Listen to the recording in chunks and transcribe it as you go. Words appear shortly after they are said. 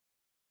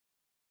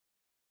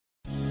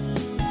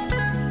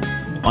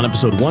On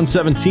episode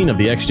 117 of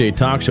the XJ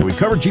Talk Show, we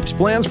cover Jeep's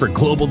plans for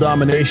global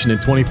domination in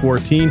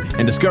 2014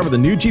 and discover the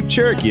new Jeep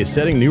Cherokee is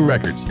setting new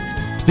records.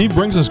 Steve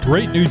brings us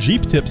great new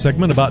Jeep tip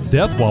segment about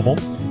Death Wobble.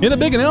 In a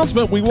big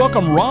announcement, we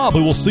welcome Rob,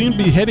 who will soon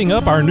be heading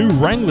up our new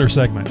Wrangler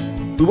segment.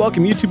 We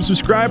welcome YouTube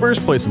subscribers,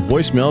 play some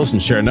voicemails,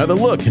 and share another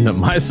look into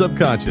my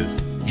subconscious.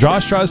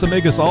 Josh tries to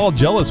make us all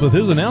jealous with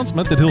his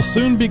announcement that he'll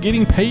soon be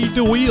getting paid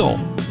to wheel.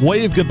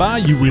 Wave goodbye,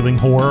 you wheeling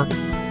whore.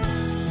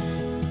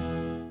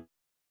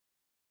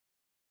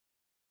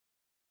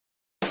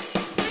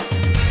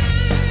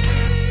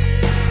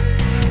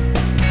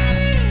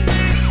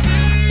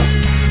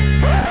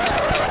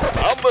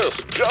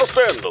 Just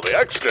into the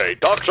XJ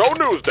Talk Show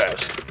News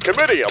Desk.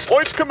 Committee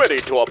appoints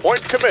committee to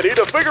appoint committee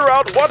to figure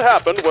out what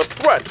happened with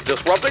threat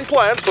disrupting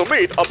plans to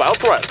meet about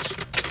threats.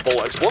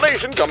 Full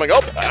explanation coming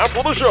up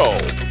after the show.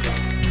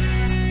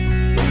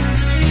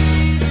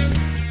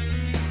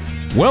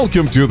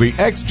 Welcome to the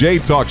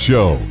XJ Talk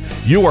Show.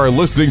 You are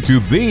listening to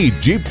the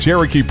Jeep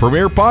Cherokee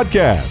Premier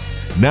Podcast.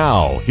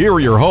 Now, here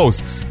are your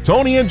hosts,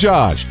 Tony and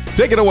Josh.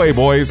 Take it away,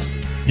 boys.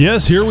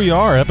 Yes, here we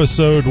are,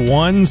 episode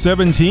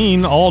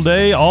 117, all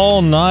day,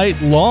 all night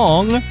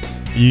long.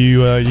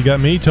 You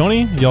got me,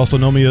 Tony. You also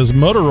know me as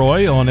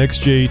Motoroy on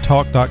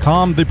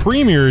xjtalk.com, the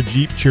premier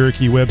Jeep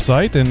Cherokee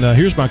website. And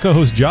here's my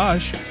co-host,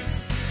 Josh.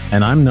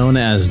 And I'm known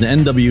as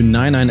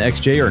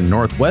NW99XJ or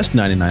Northwest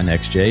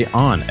 99XJ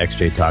on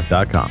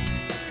xjtalk.com.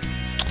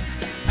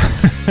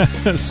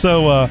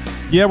 So,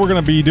 yeah, we're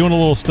going to be doing a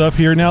little stuff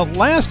here. Now,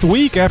 last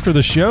week after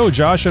the show,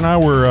 Josh and I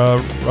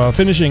were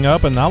finishing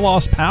up, and I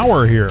lost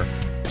power here.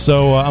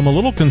 So I'm a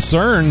little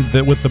concerned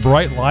that with the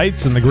bright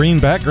lights and the green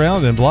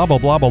background and blah, blah,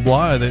 blah, blah,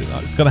 blah,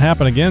 it's going to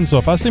happen again. So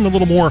if I seem a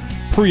little more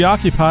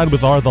preoccupied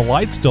with are the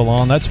lights still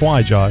on, that's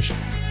why, Josh.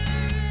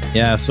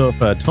 Yeah, so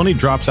if Tony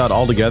drops out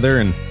altogether,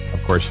 and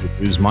of course you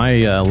lose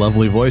my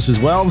lovely voice as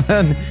well,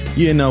 then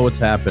you know what's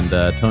happened.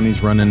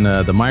 Tony's running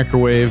the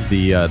microwave,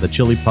 the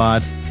chili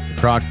pot,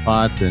 the crock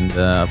pot, and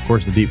of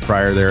course the deep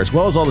fryer there, as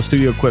well as all the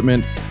studio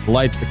equipment, the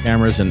lights, the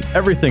cameras, and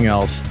everything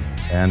else.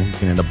 And he's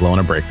going to end up blowing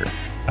a breaker.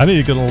 I need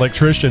to get an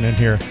electrician in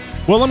here.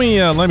 Well, let me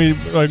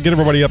get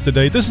everybody up to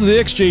date. This is the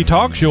XJ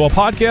Talk Show, a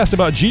podcast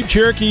about Jeep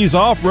Cherokees,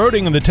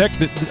 off-roading, and the tech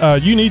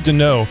that you need to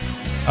know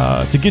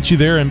to get you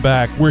there and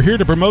back. We're here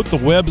to promote the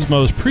web's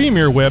most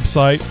premier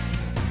website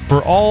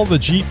for all the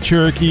Jeep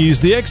Cherokees,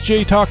 the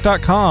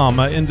xjtalk.com,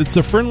 and it's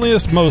the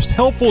friendliest, most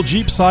helpful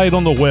Jeep site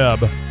on the web.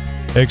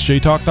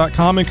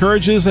 xjtalk.com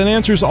encourages and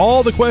answers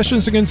all the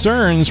questions and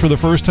concerns for the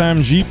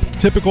first-time Jeep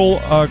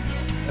typical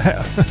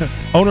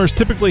owners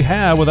typically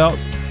have without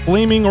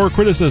blaming or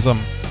criticism,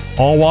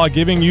 all while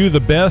giving you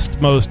the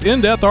best, most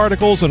in-depth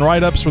articles and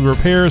write-ups for the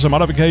repairs and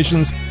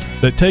modifications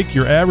that take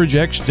your average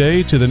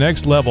XJ to the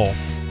next level.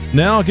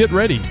 Now get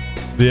ready.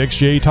 The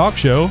XJ Talk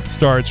Show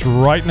starts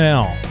right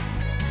now.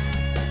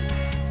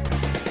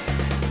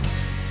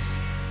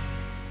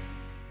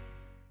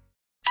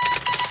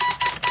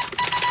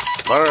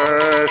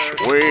 First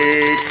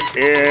Week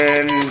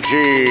in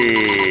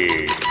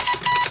Jeep.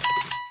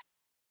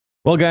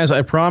 Well, guys,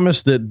 I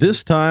promise that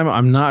this time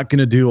I'm not going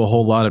to do a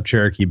whole lot of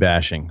Cherokee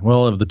bashing.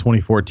 Well, of the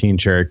 2014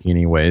 Cherokee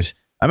anyways.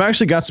 I've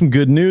actually got some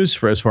good news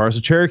for as far as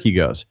the Cherokee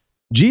goes.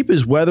 Jeep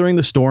is weathering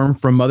the storm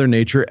from Mother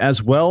Nature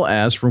as well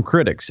as from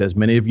critics. As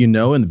many of you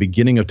know, in the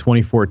beginning of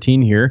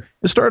 2014 here,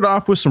 it started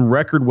off with some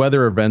record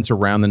weather events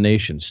around the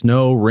nation.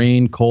 Snow,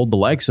 rain, cold, the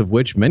likes of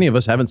which many of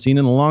us haven't seen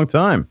in a long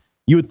time.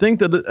 You would think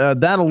that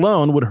that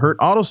alone would hurt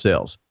auto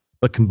sales.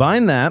 But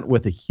combine that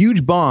with a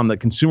huge bomb that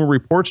Consumer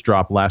Reports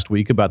dropped last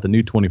week about the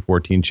new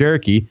 2014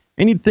 Cherokee,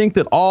 and you'd think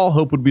that all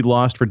hope would be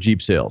lost for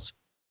Jeep sales.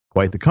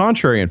 Quite the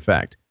contrary, in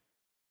fact.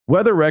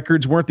 Weather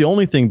records weren't the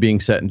only thing being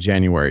set in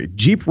January.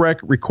 Jeep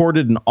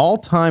recorded an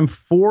all-time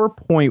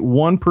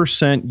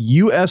 4.1%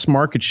 U.S.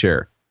 market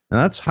share, and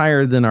that's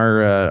higher than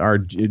our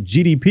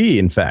GDP,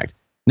 in fact.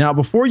 Now,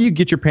 before you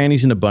get your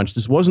panties in a bunch,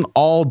 this wasn't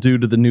all due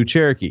to the new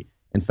Cherokee.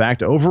 In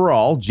fact,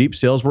 overall, Jeep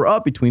sales were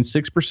up between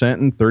 6%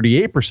 and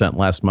 38%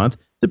 last month,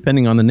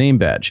 depending on the name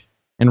badge.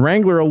 And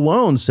Wrangler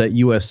alone set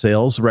U.S.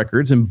 sales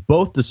records in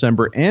both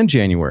December and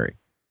January.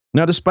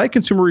 Now, despite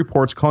Consumer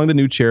Reports calling the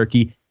new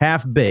Cherokee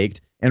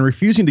half-baked and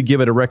refusing to give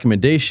it a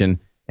recommendation,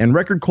 and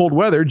record cold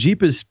weather,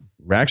 Jeep is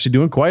actually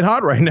doing quite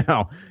hot right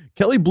now.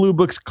 Kelley Blue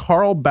Book's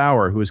Carl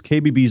Bauer, who is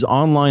KBB's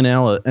online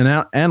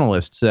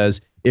analyst,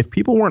 says, if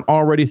people weren't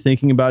already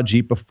thinking about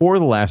Jeep before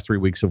the last 3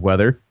 weeks of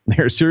weather,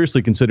 they're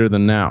seriously considering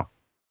them now.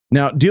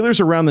 Now, dealers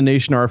around the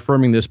nation are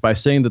affirming this by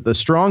saying that the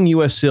strong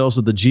U.S. sales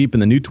of the Jeep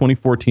and the new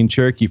 2014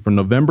 Cherokee from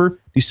November,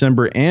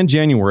 December, and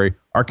January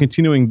are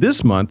continuing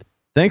this month,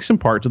 thanks in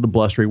part to the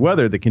blustery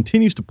weather that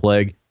continues to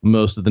plague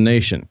most of the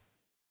nation.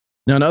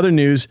 Now, in other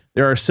news,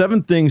 there are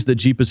 7 things that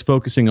Jeep is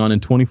focusing on in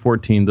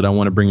 2014 that I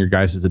want to bring your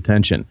guys'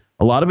 attention.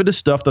 A lot of it is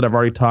stuff that I've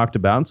already talked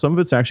about, and some of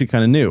it's actually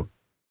kind of new.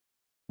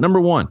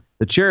 Number 1,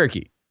 the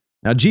Cherokee.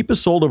 Now, Jeep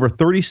has sold over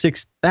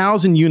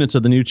 36,000 units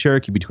of the new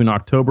Cherokee between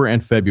October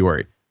and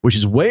February, which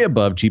is way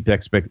above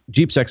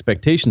Jeep's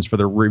expectations for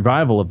the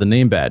revival of the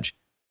name badge.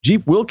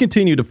 Jeep will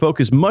continue to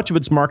focus much of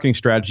its marketing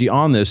strategy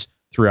on this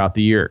throughout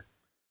the year.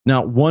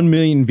 Now, 1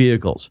 million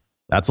vehicles.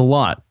 That's a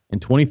lot. In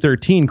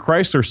 2013,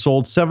 Chrysler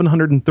sold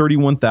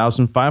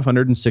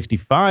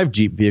 731,565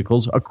 Jeep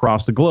vehicles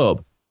across the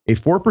globe, a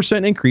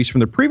 4% increase from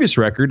the previous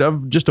record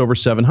of just over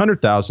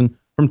 700,000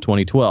 from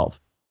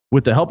 2012.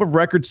 With the help of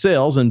record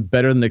sales and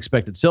better than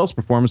expected sales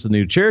performance of the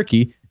new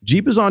Cherokee,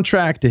 Jeep is on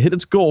track to hit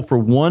its goal for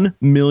 1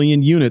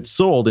 million units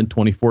sold in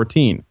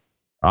 2014.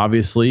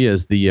 Obviously,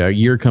 as the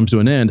year comes to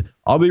an end,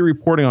 I'll be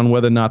reporting on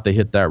whether or not they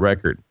hit that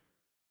record.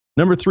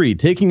 Number 3,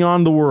 taking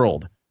on the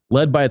world.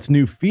 Led by its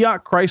new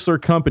Fiat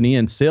Chrysler company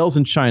and sales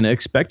in China,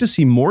 expect to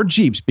see more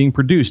Jeeps being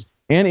produced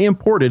and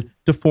imported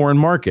to foreign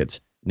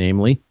markets.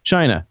 Namely,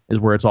 China is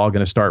where it's all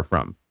going to start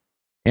from.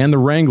 And the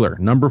Wrangler,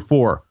 number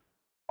 4.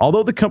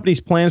 Although the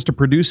company's plans to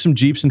produce some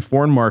Jeeps in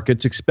foreign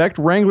markets, expect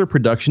Wrangler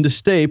production to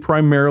stay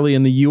primarily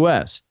in the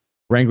U.S.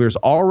 Wrangler's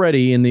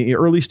already in the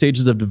early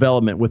stages of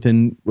development with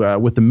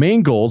the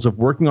main goals of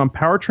working on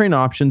powertrain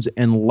options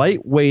and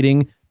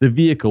lightweighting the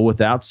vehicle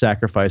without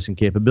sacrificing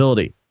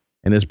capability.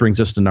 And this brings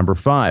us to number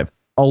 5,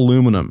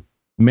 aluminum.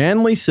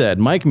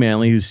 Mike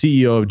Manley, who's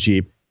CEO of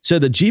Jeep,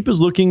 said that Jeep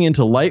is looking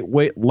into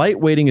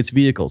lightweighting its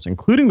vehicles,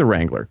 including the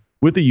Wrangler,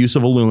 with the use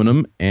of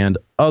aluminum and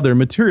other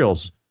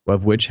materials,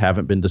 of which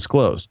haven't been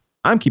disclosed.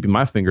 I'm keeping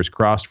my fingers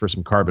crossed for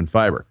some carbon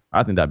fiber.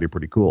 I think that'd be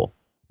pretty cool.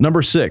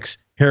 Number 6,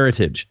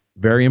 heritage.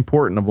 Very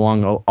important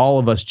among all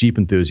of us Jeep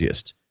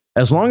enthusiasts.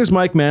 As long as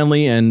Mike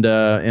Manley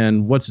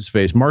and what's his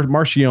face,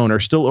 Marchione are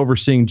still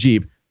overseeing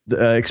Jeep,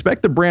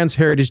 expect the brand's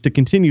heritage to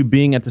continue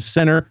being at the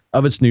center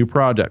of its new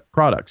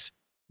products,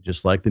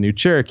 just like the new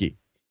Cherokee.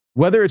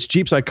 Whether it's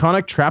Jeep's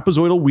iconic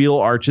trapezoidal wheel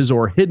arches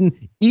or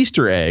hidden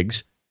Easter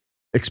eggs,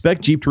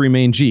 expect Jeep to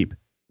remain Jeep.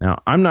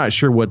 Now, I'm not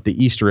sure what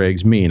the Easter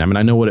eggs mean. I mean,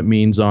 I know what it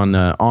means on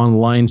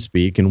online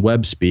speak and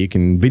web speak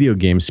and video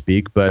game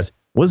speak, but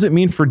what does it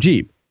mean for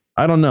Jeep?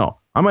 I don't know.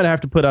 I might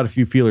have to put out a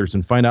few feelers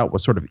and find out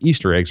what sort of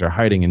Easter eggs are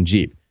hiding in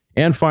Jeep.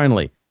 And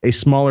finally, a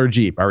smaller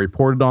Jeep. I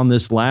reported on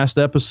this last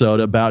episode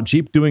about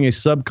Jeep doing a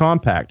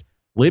subcompact.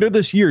 Later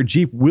this year,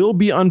 Jeep will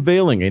be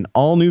unveiling an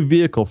all-new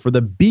vehicle for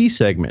the B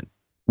segment,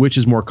 which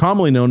is more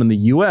commonly known in the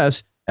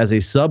U.S. as a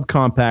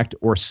subcompact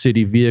or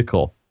city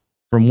vehicle.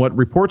 From what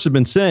reports have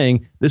been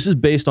saying, this is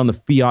based on the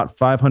Fiat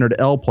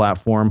 500L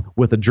platform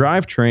with a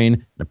drivetrain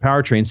and a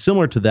powertrain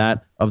similar to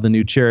that of the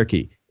new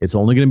Cherokee. It's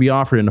only going to be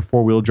offered in a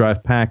four-wheel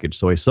drive package,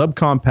 so a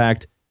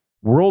subcompact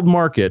world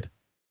market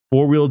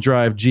four-wheel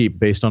drive Jeep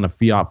based on a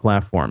Fiat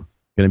platform.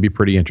 Going to be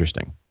pretty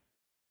interesting.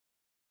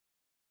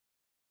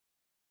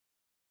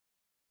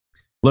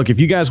 Look, if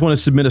you guys want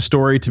to submit a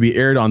story to be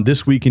aired on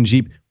This Week in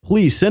Jeep,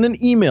 please send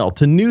an email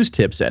to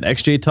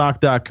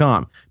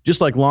newstips@xjtalk.com,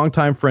 just like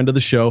longtime friend of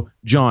the show,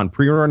 John,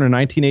 pre-runner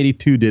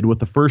 1982, did with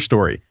the first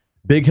story.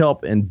 Big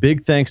help and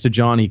big thanks to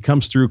John. He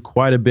comes through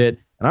quite a bit,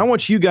 and I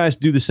want you guys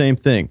to do the same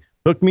thing.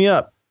 Hook me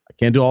up. I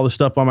can't do all this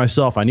stuff by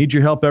myself. I need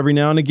your help every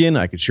now and again.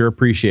 I could sure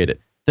appreciate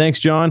it. Thanks,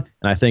 John,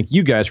 and I thank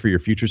you guys for your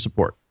future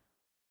support.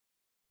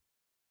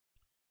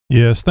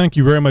 Yes, thank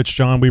you very much,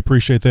 John. We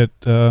appreciate that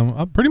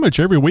pretty much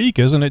every week,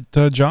 isn't it,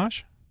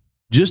 Josh?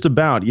 Just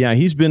about, yeah.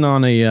 He's been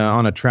on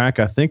a track,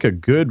 I think, a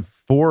good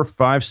 4,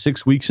 5,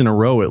 6 weeks in a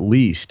row at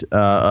least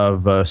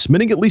of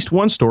submitting at least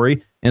one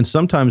story, and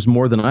sometimes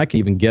more than I can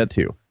even get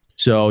to.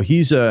 So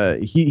he's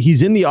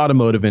in the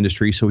automotive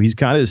industry, so he's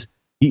got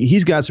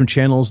some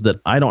channels that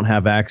I don't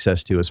have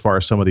access to as far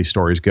as some of these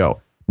stories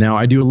go. Now,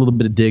 I do a little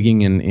bit of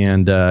digging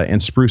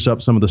and spruce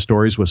up some of the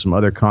stories with some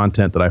other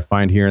content that I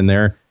find here and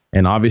there.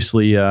 And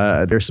obviously,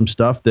 there's some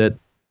stuff that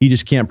he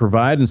just can't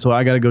provide, and so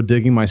I got to go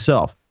digging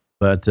myself.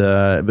 But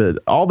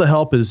all the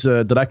help is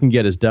that I can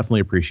get is definitely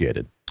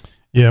appreciated.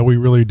 Yeah, we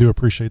really do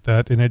appreciate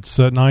that, and it's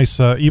nice.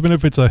 Even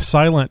if it's a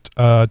silent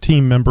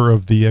team member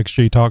of the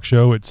XJ Talk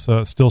Show, it's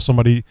still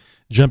somebody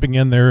jumping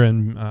in there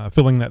and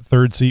filling that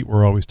third seat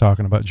we're always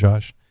talking about,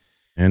 Josh.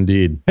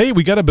 Indeed. Hey,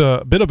 we got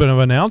a bit of an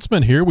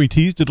announcement here. We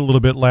teased it a little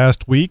bit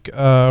last week.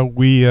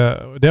 We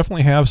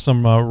definitely have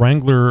some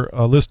Wrangler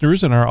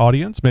listeners in our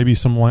audience, maybe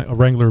some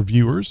Wrangler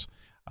viewers.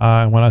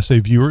 When I say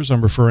viewers,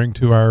 I'm referring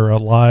to our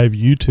live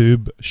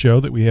YouTube show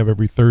that we have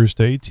every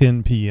Thursday,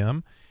 10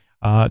 p.m.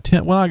 I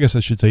guess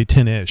I should say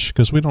 10-ish,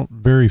 because we don't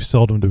very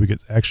seldom do we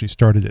get actually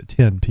started at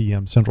 10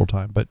 p.m. Central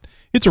Time, but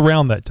it's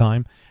around that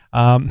time.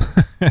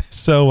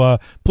 So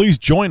please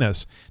join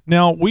us.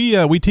 Now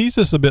we teased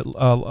this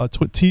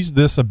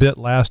a bit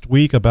last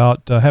week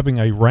about having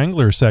a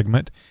Wrangler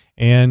segment,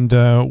 and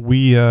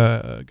we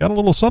got a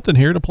little something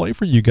here to play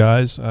for you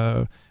guys.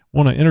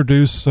 Want to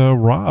introduce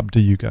Rob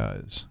to you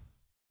guys.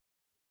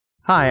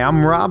 Hi,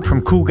 I'm Rob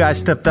from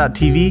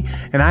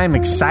CoolGuyStuff.tv, and I am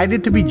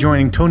excited to be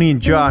joining Tony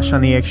and Josh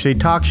on the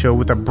XJ Talk Show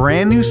with a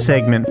brand new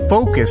segment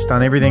focused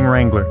on everything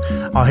Wrangler.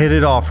 I'll hit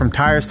it all from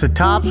tires to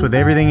tops with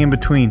everything in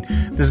between.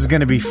 This is going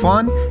to be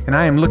fun, and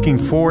I am looking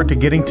forward to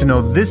getting to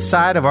know this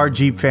side of our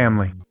Jeep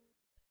family.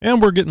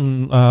 And we're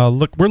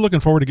looking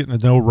forward to getting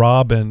to know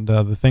Rob and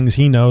the things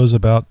he knows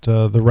about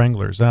the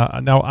Wranglers.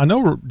 Now I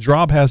know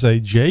Rob has a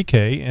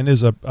JK and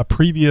is a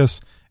previous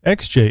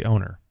XJ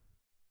owner.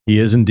 He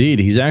is indeed.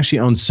 He's actually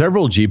owned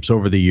several Jeeps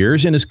over the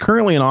years and is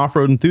currently an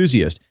off-road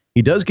enthusiast.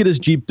 He does get his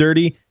Jeep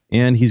dirty,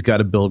 and he's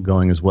got a build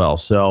going as well.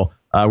 So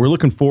we're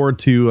looking forward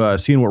to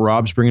seeing what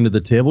Rob's bringing to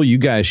the table. You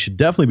guys should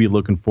definitely be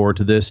looking forward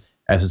to this,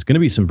 as it's going to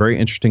be some very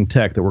interesting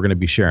tech that we're going to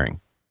be sharing.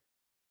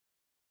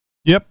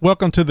 Yep.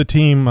 Welcome to the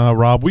team,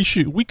 Rob. We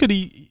could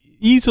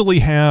easily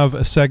have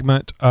a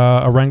segment,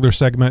 a Wrangler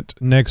segment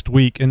next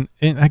week. And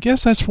I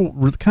guess that's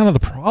what kind of the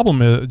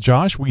problem is,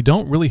 Josh. We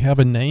don't really have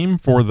a name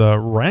for the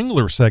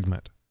Wrangler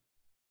segment.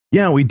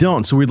 Yeah, we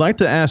don't. So we'd like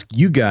to ask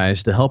you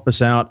guys to help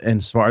us out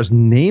as far as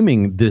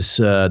naming this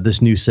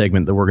new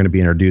segment that we're going to be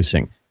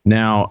introducing.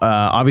 Now,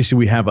 obviously,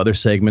 we have other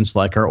segments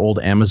like our old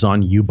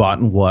Amazon You Bought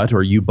and What,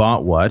 or You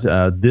Bought What,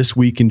 This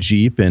Week in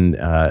Jeep, and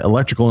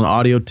electrical and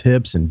audio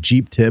tips and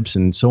Jeep tips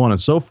and so on and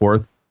so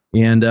forth.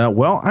 And,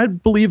 well, I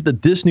believe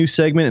that this new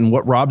segment and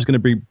what Rob's going to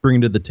be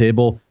bringing to the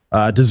table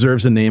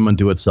deserves a name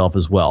unto itself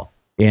as well.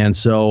 And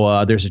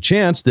so there's a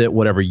chance that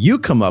whatever you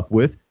come up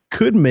with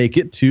could make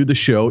it to the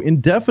show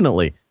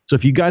indefinitely. So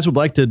if you guys would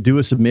like to do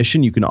a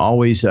submission, you can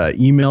always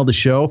email the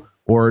show,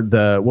 or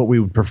what we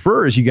would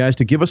prefer is you guys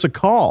to give us a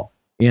call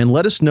and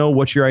let us know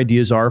what your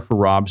ideas are for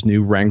Rob's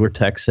new Wrangler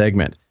Tech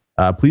segment.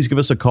 Please give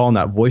us a call on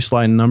that voice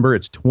line number.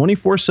 It's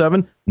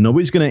 24/7.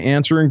 Nobody's going to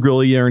answer and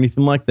grill you or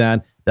anything like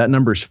that. That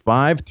number is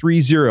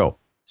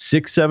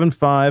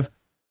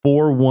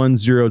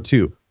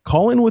 530-675-4102.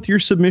 Call in with your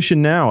submission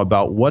now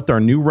about what our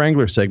new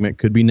Wrangler segment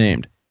could be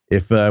named.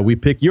 If we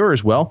pick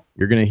yours, well,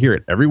 you're going to hear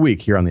it every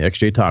week here on the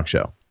XJ Talk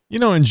Show. You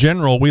know, in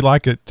general, we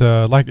like it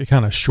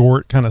kind of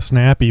short, kind of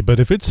snappy. But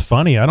if it's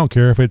funny, I don't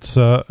care if it's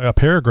a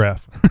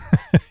paragraph.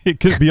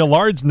 It could be a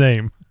large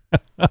name.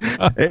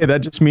 Hey, that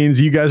just means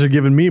you guys are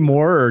giving me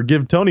more, or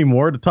give Tony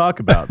more to talk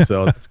about.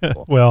 So that's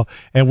cool. Well,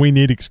 and we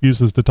need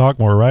excuses to talk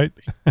more, right?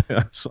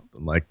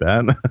 Something like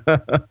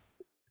that.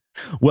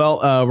 Well,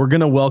 we're going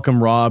to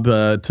welcome Rob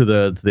to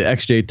the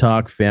XJ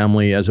Talk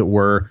family, as it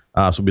were.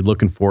 So we'll be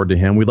looking forward to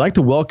him. We'd like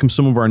to welcome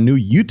some of our new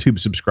YouTube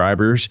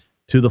subscribers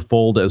to the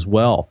fold as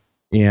well.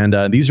 And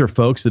these are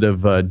folks that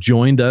have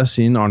joined us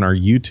on our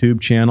YouTube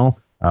channel,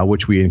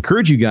 which we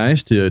encourage you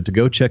guys to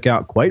go check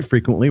out quite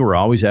frequently. We're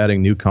always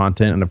adding new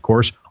content. And, of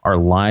course, our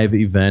live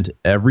event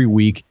every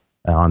week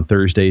on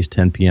Thursdays,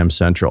 10 p.m.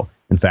 Central.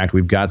 In fact,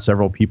 we've got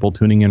several people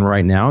tuning in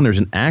right now, and there's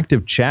an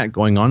active chat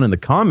going on in the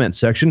comment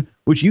section,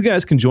 which you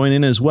guys can join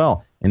in as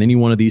well. And any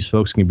one of these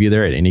folks can be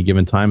there at any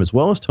given time, as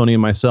well as Tony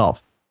and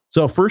myself.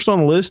 So first on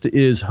the list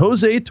is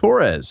Jose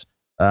Torres.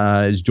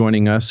 Is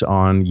joining us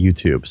on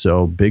YouTube.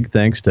 So big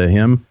thanks to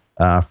him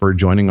for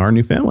joining our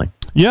new family.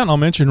 Yeah, and I'll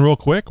mention real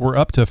quick, we're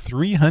up to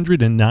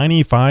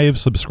 395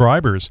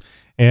 subscribers,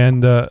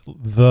 and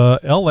the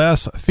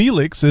LS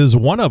Felix is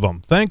one of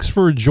them. Thanks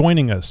for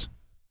joining us.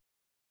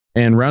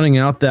 And rounding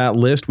out that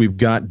list, we've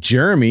got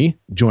Jeremy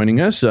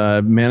joining us.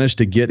 Managed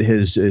to get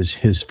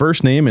his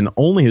first name and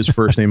only his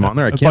first name on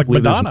there. I can't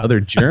believe there's another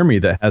Jeremy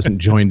that hasn't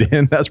joined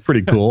in. That's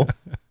pretty cool.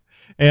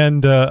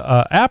 And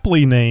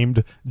aptly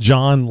named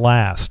John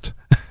Last.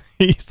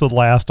 He's the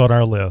last on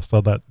our list.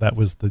 So that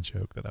was the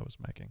joke that I was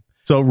making.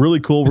 So really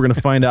cool. We're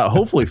going to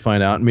hopefully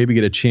find out, and maybe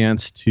get a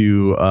chance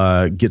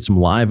to get some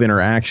live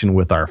interaction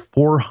with our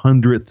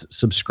 400th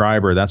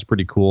subscriber. That's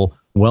pretty cool.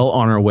 Well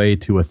on our way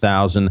to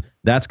 1,000.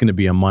 That's going to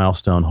be a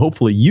milestone.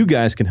 Hopefully you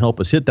guys can help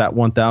us hit that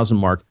 1,000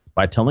 mark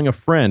by telling a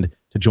friend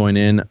to join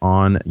in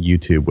on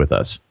YouTube with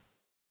us.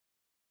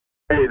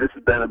 Hey, this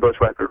is Ben at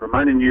Bushwhacker,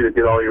 reminding you to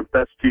get all your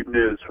best Jeep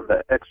news from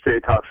the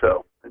XJ Talk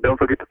Show. And don't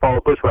forget to follow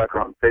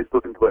Bushwhacker on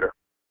Facebook and Twitter.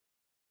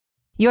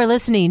 You're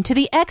listening to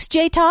the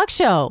XJ Talk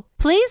Show.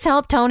 Please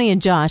help Tony and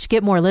Josh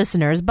get more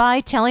listeners by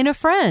telling a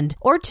friend,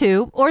 or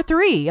two, or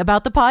three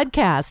about the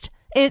podcast.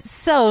 It's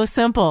so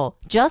simple.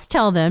 Just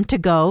tell them to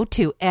go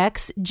to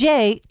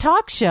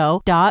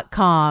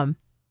xjtalkshow.com.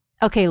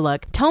 Okay,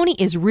 look, Tony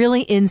is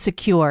really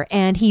insecure,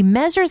 and he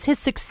measures his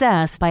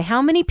success by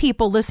how many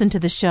people listen to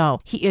the show.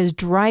 He is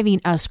driving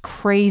us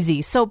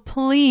crazy, so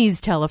please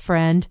tell a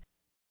friend.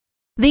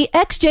 The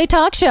XJ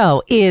Talk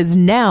Show is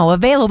now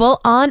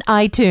available on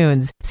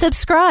iTunes.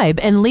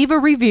 Subscribe and leave a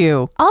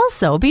review.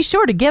 Also, be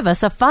sure to give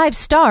us a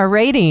 5-star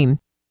rating.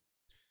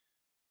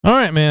 All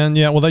right, man.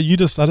 Yeah, well,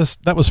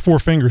 that was 4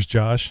 fingers,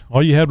 Josh.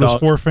 All you had was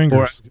 4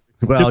 fingers.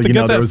 Well,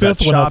 there was that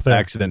shop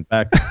accident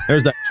back. There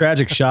was that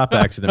tragic shop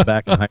accident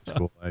back in high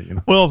school.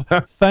 Well,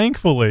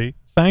 thankfully,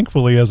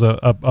 as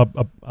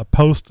a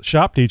post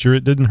shop teacher,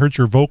 it didn't hurt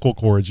your vocal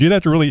cords. You'd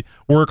have to really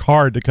work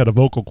hard to cut a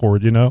vocal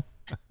cord, Yeah,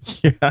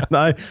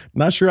 I'm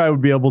not sure I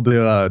would be able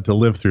to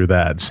live through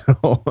that.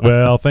 So.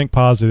 Well, think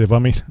positive. I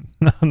mean,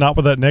 not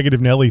with that negative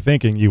Nelly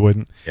thinking, you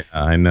wouldn't. Yeah,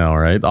 I know,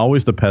 right?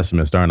 Always the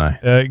pessimist, aren't I?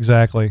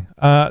 Exactly.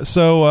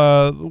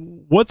 So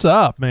what's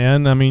up,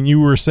 man? I mean, you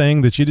were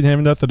saying that you didn't have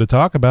nothing to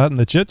talk about in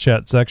the chit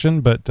chat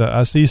section, but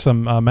I see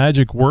some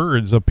magic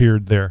words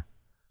appeared there.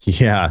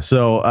 Yeah.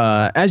 So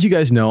as you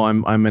guys know,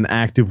 I'm an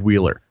active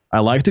wheeler. I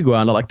like to go out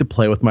and I like to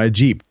play with my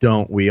Jeep.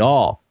 Don't we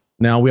all?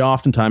 Now, we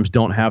oftentimes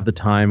don't have the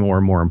time,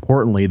 or more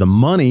importantly, the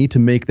money to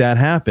make that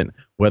happen,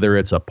 whether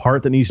it's a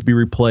part that needs to be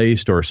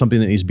replaced or something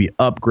that needs to be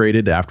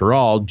upgraded. After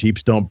all,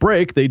 Jeeps don't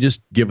break. They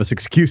just give us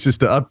excuses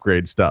to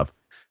upgrade stuff.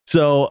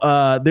 So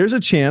there's a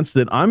chance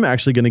that I'm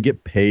actually going to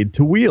get paid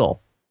to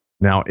wheel.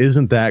 Now,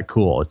 isn't that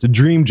cool? It's a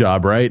dream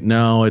job, right?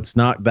 No, it's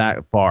not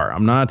that far.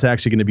 I'm not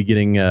actually going to be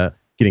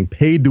getting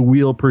paid to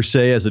wheel per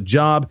se as a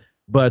job,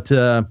 but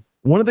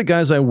one of the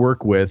guys I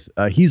work with,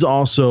 he's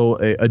also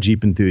a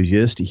Jeep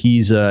enthusiast.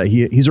 He's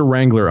a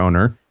Wrangler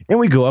owner, and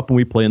we go up and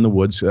we play in the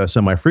woods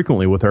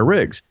semi-frequently with our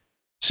rigs.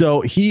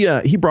 So he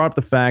brought up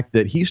the fact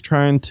that he's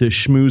trying to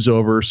schmooze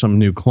over some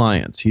new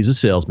clients. He's a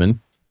salesman,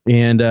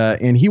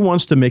 and he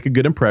wants to make a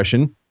good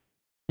impression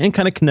and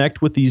kind of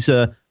connect with these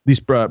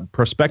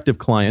prospective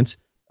clients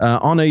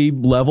on a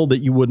level that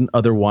you wouldn't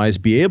otherwise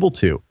be able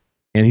to.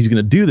 And he's going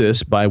to do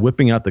this by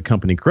whipping out the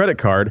company credit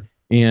card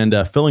and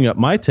filling up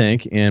my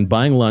tank and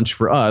buying lunch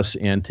for us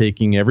and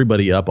taking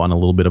everybody up on a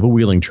little bit of a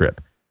wheeling trip.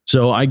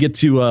 So I get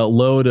to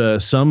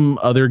load some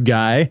other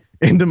guy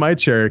into my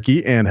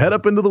Cherokee and head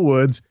up into the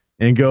woods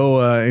and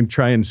go and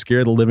try and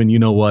scare the living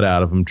you-know-what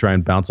out of him, try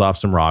and bounce off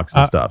some rocks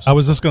and stuff. I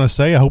was just going to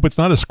say, I hope it's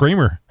not a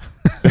screamer.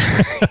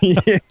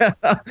 Yeah.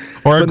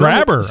 Or a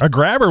grabber. A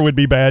grabber would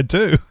be bad,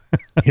 too.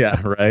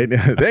 Yeah, right.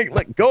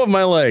 Let go of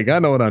my leg. I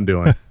know what I'm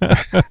doing.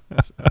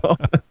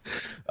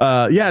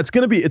 Yeah, it's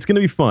gonna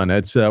be fun.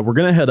 It's we're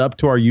gonna head up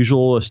to our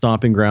usual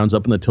stomping grounds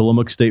up in the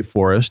Tillamook State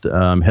Forest.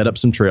 Head up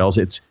some trails.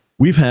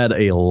 We've had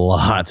a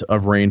lot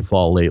of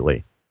rainfall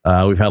lately.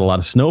 We've had a lot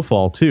of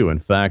snowfall too. In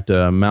fact,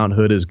 Mount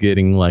Hood is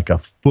getting like a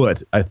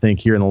foot, I think,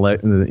 here in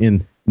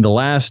the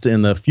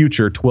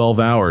future 12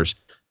 hours.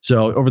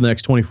 So over the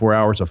next 24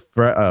 hours,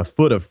 a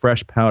foot of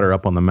fresh powder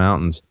up on the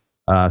mountains.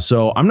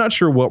 So I'm not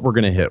sure what we're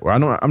going to hit. I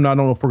don't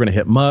know if we're going to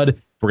hit mud, if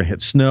we're going to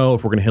hit snow,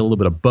 if we're going to hit a little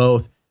bit of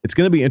both. It's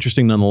going to be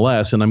interesting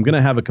nonetheless, and I'm going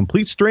to have a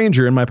complete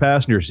stranger in my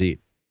passenger seat.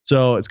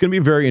 So it's going to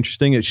be very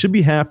interesting. It should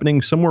be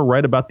happening somewhere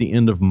right about the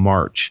end of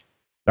March.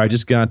 I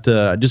just got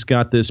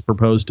this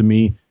proposed to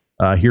me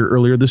here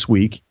earlier this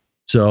week.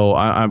 So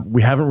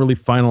we haven't really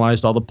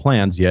finalized all the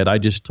plans yet. I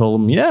just told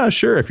them, yeah,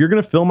 sure. If you're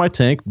going to fill my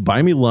tank,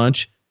 buy me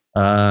lunch,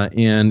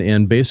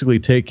 and basically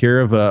take care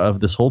of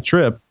this whole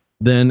trip,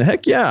 then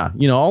heck yeah,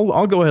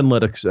 I'll go ahead and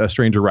let a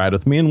stranger ride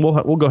with me, and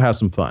we'll go have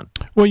some fun.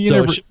 Well, you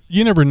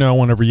never know.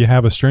 Whenever you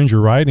have a stranger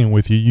riding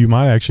with you, you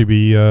might actually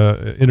be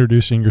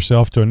introducing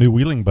yourself to a new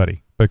wheeling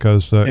buddy,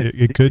 because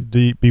it could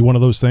be one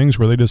of those things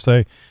where they just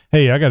say,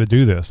 "Hey, I got to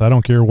do this. I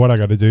don't care what I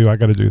got to do. I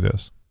got to do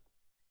this."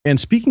 And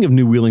speaking of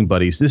new wheeling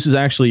buddies, this is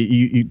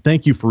actually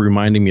thank you for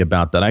reminding me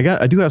about that.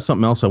 I do have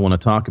something else I want to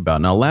talk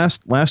about. Now,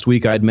 last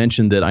week I had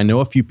mentioned that I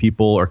know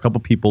a couple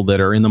people that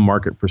are in the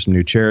market for some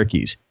new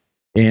Cherokees.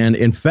 And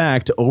in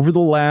fact, over the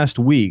last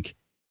week,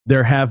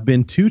 there have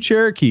been 2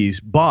 Cherokees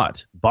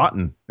bought.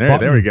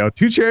 There we go.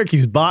 2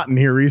 Cherokees bought in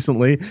here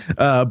recently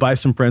by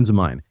some friends of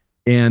mine.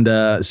 And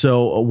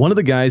so one of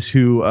the guys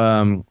who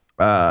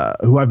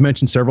I've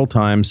mentioned several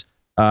times,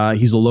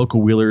 he's a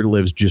local wheeler,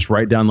 lives just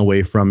right down the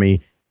way from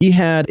me. He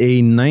had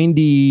a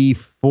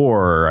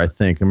 94, I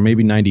think, or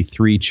maybe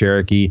 93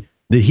 Cherokee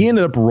that he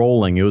ended up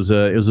rolling. It was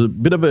a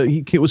bit of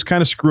he was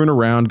kind of screwing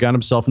around, got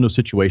himself into a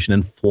situation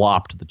and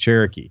flopped the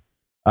Cherokee.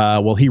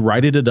 Well, he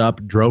righted it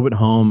up, drove it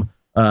home,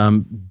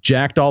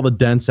 jacked all the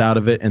dents out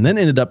of it, and then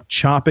ended up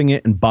chopping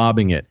it and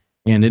bobbing it,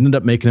 and ended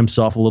up making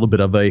himself a little bit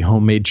of a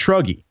homemade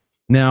truggy.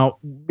 Now,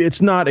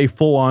 it's not a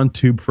full-on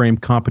tube frame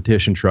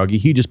competition truggy.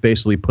 He just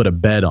basically put a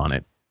bed on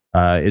it,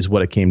 is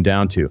what it came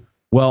down to.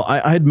 Well,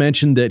 I had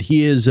mentioned that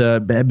he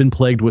had been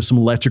plagued with some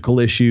electrical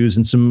issues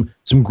and some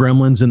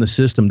gremlins in the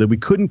system that we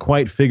couldn't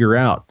quite figure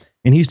out.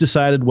 And he's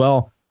decided,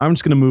 well, I'm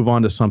just going to move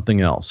on to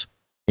something else,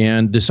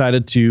 and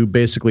decided to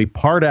basically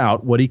part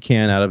out what he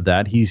can out of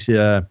that. He's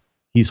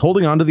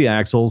holding on to the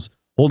axles,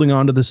 holding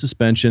on to the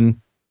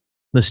suspension,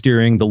 the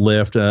steering, the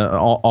lift,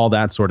 all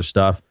that sort of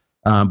stuff.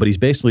 But he's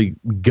basically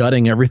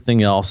gutting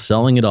everything else,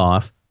 selling it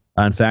off.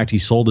 In fact, he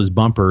sold his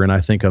bumper in,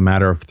 I think, a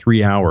matter of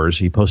 3 hours.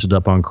 He posted it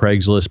up on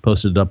Craigslist,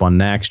 posted it up on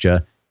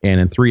Naxja, and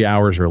in 3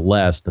 hours or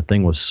less, the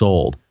thing was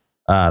sold.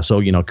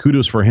 So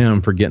kudos for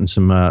him for getting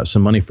some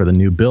money for the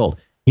new build.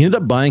 He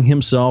ended up buying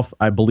himself,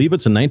 I believe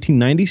it's a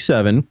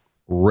 1997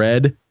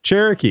 red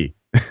Cherokee.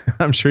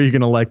 I'm sure you're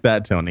going to like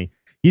that, Tony.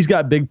 He's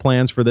got big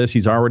plans for this.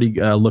 He's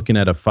already looking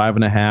at a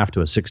 5.5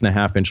 to a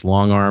 6.5 inch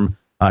long arm.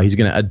 He's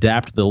going to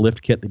adapt the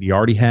lift kit that he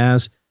already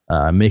has,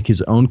 make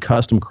his own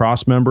custom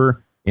cross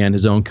member and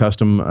his own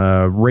custom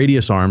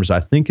radius arms,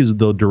 I think, is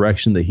the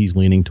direction that he's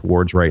leaning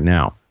towards right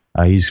now.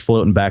 He's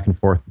floating back and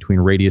forth between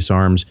radius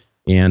arms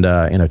and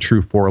a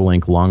true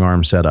 4-link long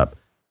arm setup.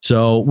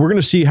 So we're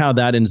going to see how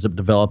that ends up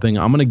developing.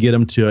 I'm going to get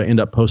him to end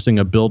up posting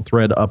a build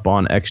thread up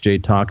on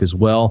XJ Talk as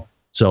well.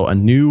 So a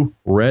new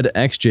red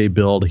XJ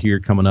build here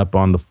coming up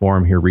on the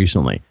forum here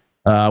recently.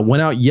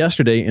 Went out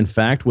yesterday, in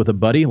fact, with a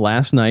buddy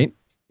last night,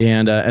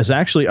 and as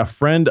actually a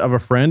friend of a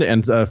friend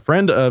and a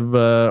friend of,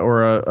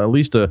 at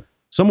least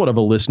somewhat of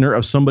a listener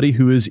of somebody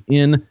who is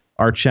in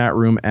our chat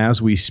room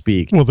as we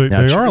speak. Well, they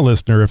are a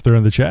listener if they're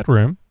in the chat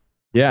room.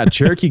 Yeah,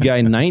 Cherokee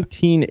Guy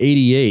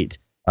 1988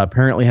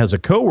 apparently has a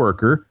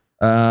coworker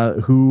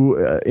who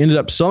ended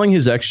up selling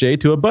his XJ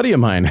to a buddy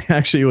of mine.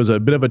 Actually, it was a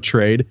bit of a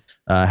trade.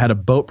 Had a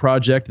boat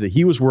project that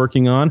he was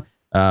working on,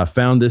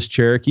 found this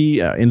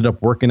Cherokee, ended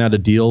up working out a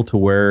deal to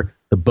where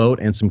the boat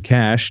and some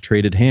cash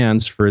traded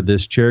hands for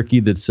this Cherokee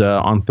that's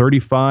on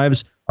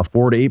 35s, a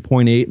 4 to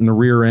 8.8 in the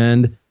rear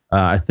end.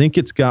 I think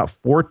it's got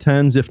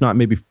 410s, if not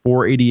maybe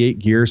 488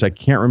 gears. I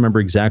can't remember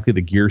exactly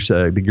the gear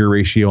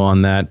ratio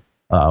on that.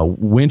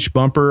 Winch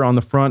bumper on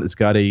the front. It's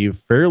got a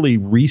fairly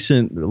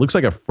recent, it looks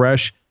like a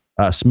fresh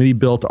Smitty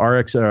built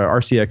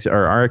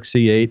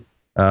RXC8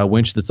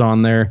 winch that's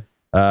on there.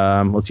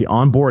 Let's see,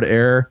 onboard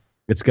air.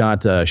 It's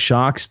got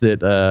shocks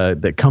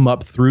that come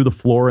up through the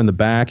floor in the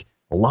back.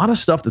 A lot of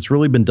stuff that's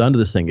really been done to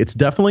this thing. It's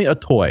definitely a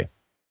toy.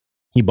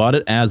 He bought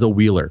it as a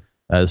wheeler.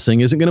 This thing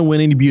isn't going to win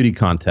any beauty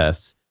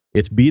contests.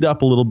 It's beat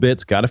up a little bit.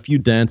 It's got a few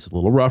dents, a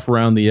little rough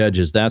around the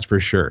edges, that's for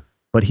sure.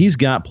 But he's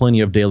got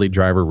plenty of daily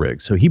driver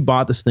rigs. So he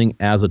bought this thing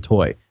as a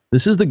toy.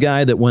 This is the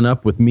guy that went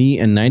up with me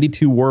and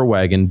 92 War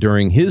Wagon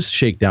during his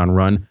shakedown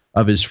run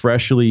of his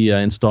freshly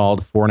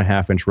installed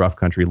 4.5-inch rough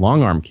country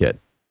long arm kit.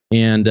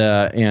 And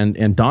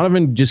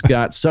Donovan just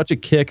got such a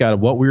kick out of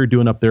what we were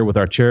doing up there with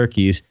our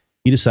Cherokees,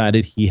 he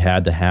decided he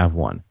had to have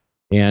one.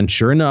 And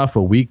sure enough,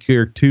 a week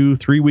or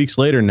 2-3 weeks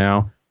later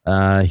now,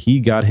 he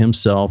got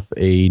himself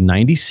a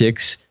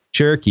 96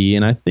 Cherokee,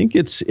 and I think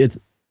it's on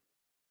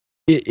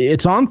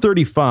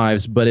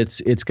 35s, but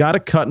it's got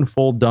a cut and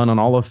fold done on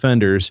all the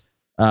fenders,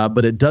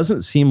 but it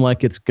doesn't seem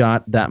like it's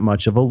got that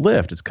much of a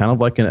lift. It's kind of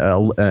like an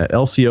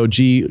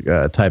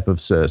LCOG type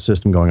of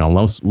system going on,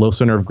 low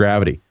center of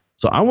gravity.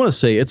 So I want to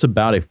say it's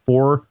about a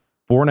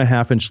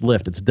 4.5-inch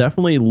lift. It's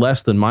definitely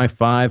less than my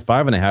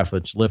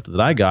 5.5-inch lift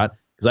that I got,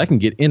 because I can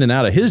get in and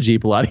out of his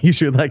Jeep a lot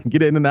easier than I can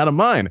get in and out of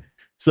mine.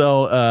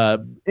 So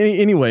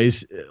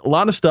anyways, a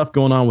lot of stuff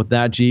going on with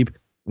that Jeep.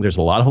 There's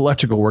a lot of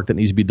electrical work that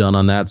needs to be done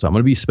on that. So I'm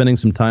going to be spending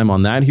some time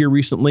on that here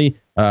recently,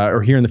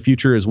 or here in the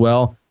future as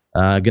well.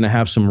 Going to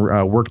have some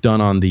work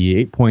done on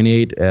the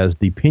 8.8 as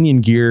the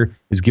pinion gear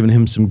is giving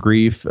him some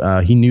grief.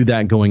 He knew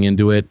that going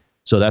into it.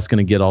 So that's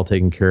going to get all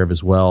taken care of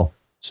as well.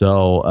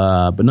 So,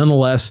 but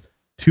nonetheless,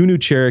 2 new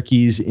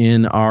Cherokees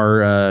in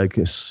our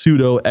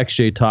pseudo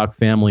XJ Talk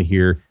family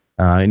here.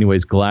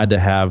 Anyways, glad to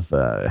have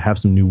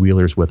some new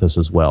wheelers with us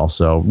as well.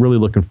 So really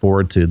looking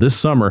forward to this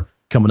summer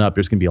coming up.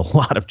 There's going to be a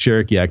lot of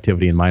Cherokee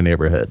activity in my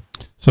neighborhood.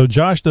 So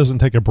Josh doesn't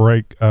take a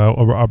break,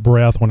 a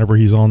breath whenever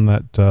he's on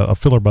that a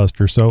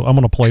filibuster. So I'm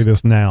going to play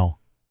this now.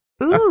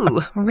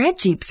 Ooh, red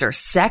Jeeps are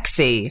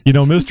sexy. You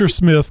know, Mr.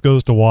 Smith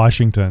Goes to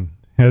Washington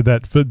had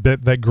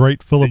that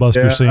great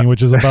filibuster scene,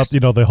 which is about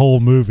the whole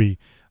movie.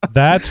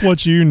 That's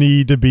what you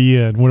need to be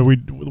in. When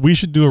we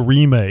should do a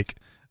remake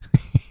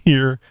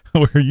here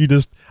where you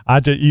just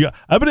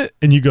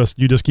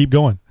keep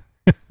going.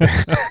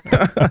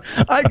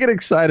 I get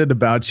excited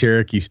about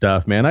Cherokee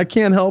stuff, man. I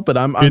can't help it.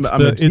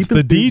 It's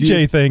the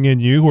DJ thing in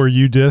you where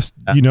you just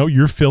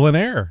you're filling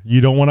air. You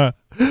don't want to,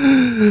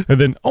 and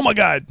then oh my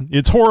God,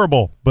 it's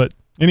horrible. But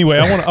anyway,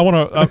 I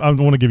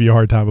want to give you a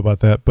hard time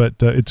about that. But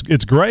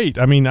it's great.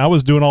 I mean, I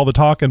was doing all the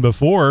talking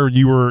before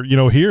you were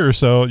here,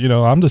 so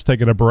I'm just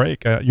taking a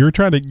break. You're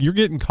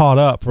getting caught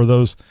up for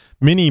those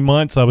many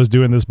months I was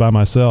doing this by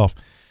myself.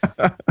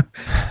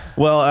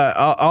 Well,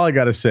 all I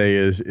got to say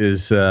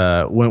is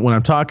when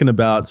I'm talking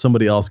about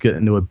somebody else getting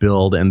into a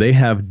build and they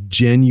have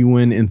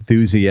genuine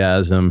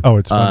enthusiasm. Oh,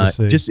 it's fun to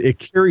see. Just it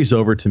carries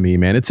over to me,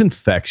 man. It's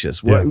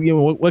infectious. Yeah.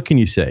 What can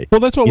you say? Well,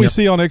 that's what we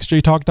see on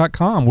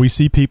xjtalk.com. We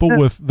see people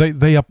with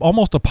they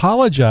almost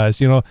apologize.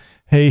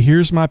 Hey,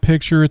 here's my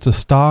picture. It's a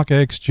stock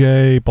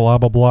XJ. Blah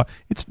blah blah.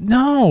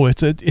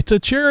 It's a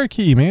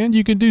Cherokee, man.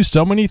 You can do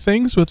so many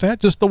things with that,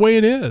 just the way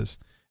it is.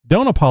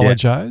 Don't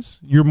apologize.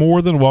 Yeah. You're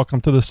more than welcome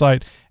to the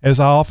site. As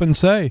I often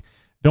say,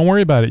 don't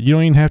worry about it. You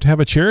don't even have to have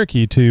a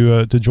Cherokee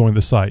to join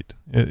the site.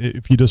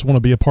 If you just want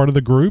to be a part of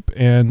the group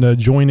and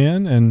join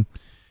in, and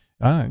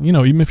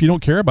even if you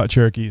don't care about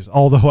Cherokees,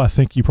 although I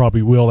think you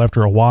probably will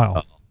after a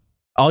while.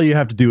 All you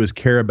have to do is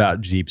care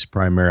about Jeeps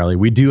primarily.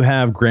 We do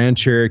have Grand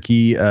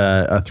Cherokee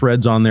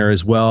threads on there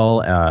as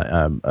well.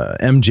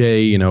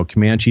 MJ,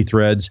 Comanche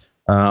threads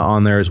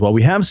on there as well.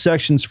 We have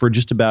sections for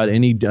just about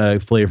any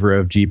flavor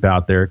of Jeep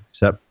out there,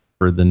 except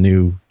for the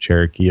new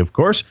Cherokee, of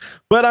course.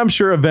 But I'm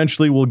sure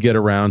eventually we'll get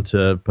around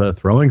to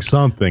throwing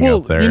something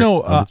out there.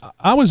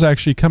 I was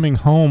actually coming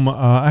home.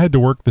 I had to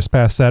work this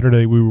past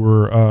Saturday. We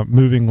were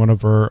moving one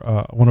of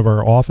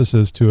our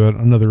offices to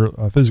another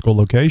physical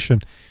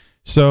location.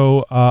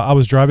 So I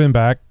was driving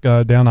back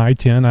down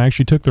I-10. I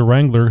actually took the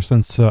Wrangler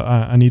since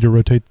I need to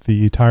rotate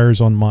the tires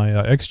on my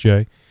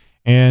XJ.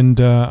 And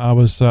I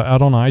was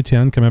out on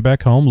I-10 coming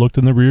back home, looked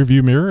in the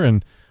rearview mirror,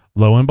 and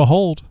lo and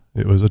behold,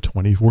 it was a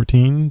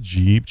 2014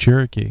 Jeep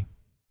Cherokee.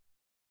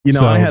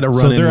 I had to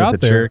run in with a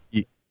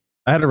Cherokee.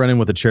 I had to run in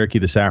with a Cherokee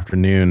this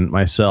afternoon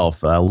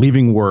myself.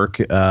 Leaving work,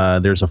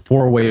 there's a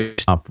 4-way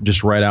stop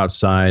just right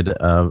outside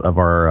of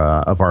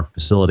our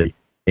facility.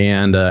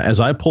 And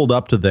as I pulled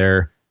up to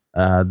there,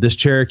 this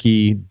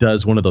Cherokee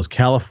does one of those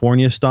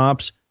California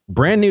stops.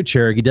 Brand new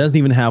Cherokee, doesn't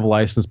even have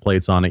license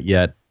plates on it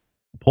yet.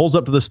 Pulls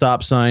up to the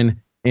stop sign,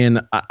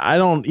 and I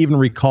don't even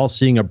recall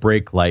seeing a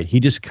brake light. He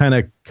just kind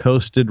of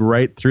coasted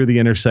right through the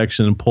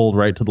intersection and pulled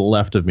right to the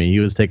left of me. He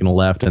was taking a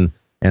left, and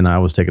I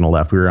was taking a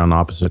left. We were on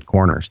opposite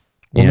corners.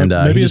 Well, and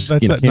maybe he just,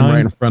 came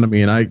right in front of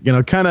me, and I,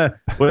 kind of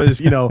was,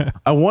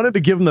 I wanted to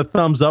give him the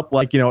thumbs up,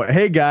 like,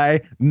 hey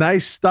guy,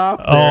 nice stop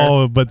there.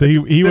 Oh, but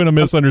he would have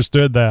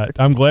misunderstood that.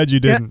 I'm glad you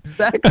didn't.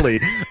 Yeah, exactly.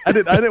 I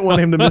didn't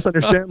want him to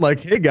misunderstand,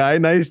 like, hey guy,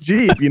 nice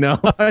Jeep.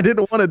 I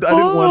didn't want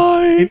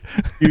any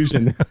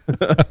confusion.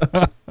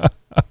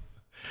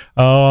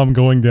 Oh, I'm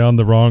going down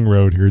the wrong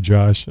road here,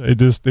 Josh.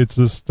 It's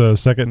just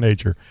second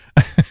nature.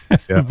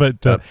 Yeah,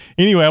 but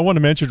anyway, I want to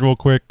mention real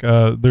quick.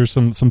 There's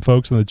some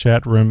folks in the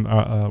chat room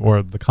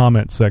or the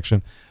comments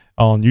section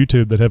on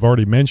YouTube that have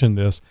already mentioned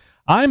this.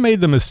 I made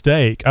the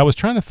mistake. I was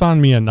trying to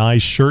find me a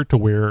nice shirt to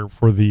wear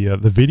for the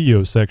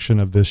video section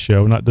of this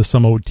show, not just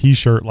some old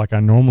T-shirt like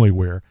I normally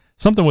wear,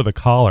 something with a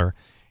collar.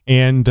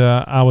 And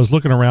I was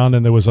looking around,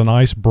 and there was a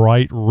nice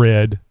bright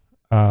red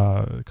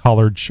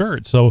collared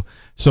shirt. So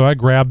I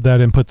grabbed that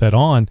and put that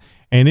on,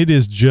 and it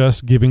is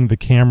just giving the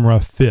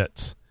camera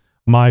fits.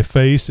 My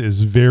face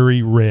is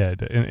very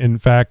red. In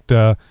fact,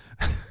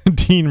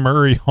 Dean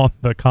Murray on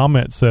the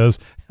comment says,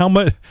 "How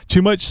much?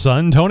 Too much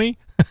sun, Tony?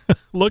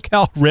 Look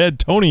how red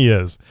Tony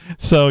is."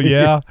 So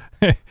yeah,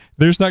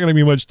 there's not going to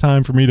be much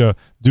time for me to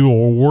do a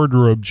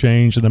wardrobe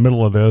change in the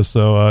middle of this.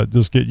 So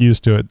just get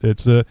used to it.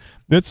 This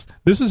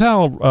is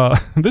how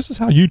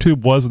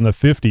YouTube was in the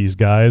 50s,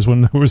 guys,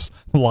 when there was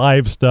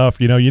live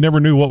stuff. You never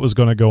knew what was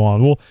going to go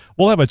on.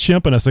 We'll have a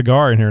chimp and a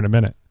cigar in here in a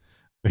minute.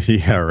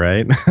 Yeah,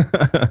 right.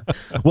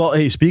 Well,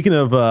 hey, speaking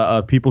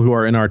of people who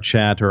are in our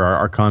chat or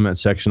our comment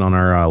section on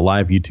our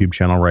live YouTube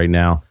channel right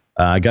now,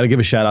 I got to give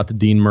a shout out to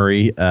Dean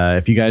Murray.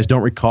 If you guys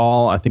don't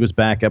recall, I think it was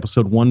back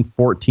episode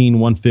 114,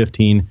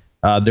 115.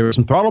 There was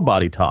some throttle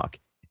body talk,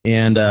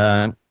 and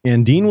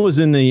Dean was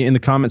in the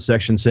comment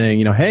section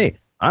saying, hey,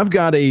 I've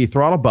got a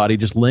throttle body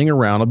just laying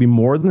around. I'll be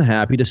more than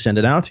happy to send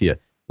it out to you.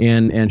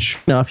 And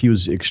sure enough, he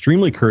was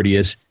extremely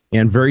courteous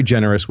and very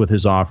generous with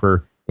his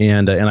offer.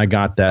 And I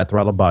got that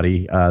throttle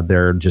body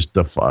there just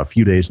a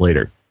few days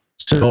later.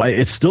 So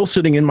it's still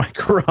sitting in my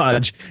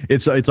garage.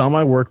 It's on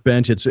my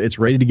workbench. It's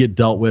ready to get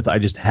dealt with. I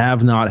just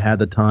have not had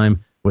the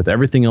time with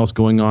everything else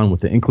going on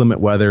with the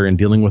inclement weather and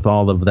dealing with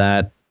all of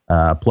that,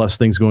 plus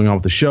things going on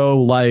with the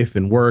show, life,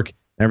 and work,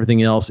 and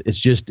everything else.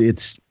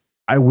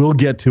 I will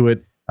get to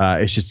it.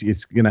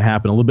 It's going to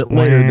happen a little bit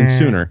later than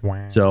sooner.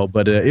 So,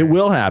 but it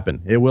will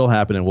happen. It will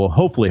happen, and will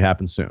hopefully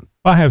happen soon.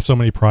 I have so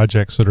many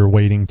projects that are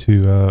waiting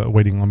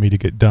on me to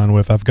get done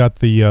with. I've got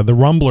the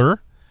Rumbler.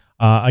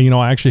 I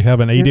actually have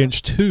an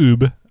 8-inch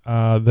tube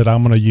that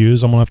I'm going to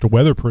use. I'm going to have to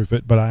weatherproof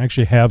it, but I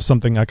actually have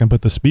something I can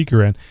put the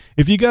speaker in.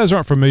 If you guys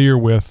aren't familiar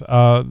with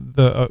I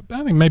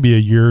think maybe a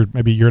year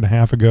and a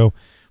half ago,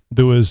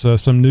 there was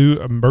some new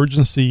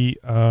emergency.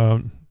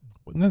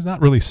 It's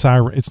not really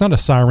siren. It's not a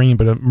siren,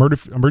 but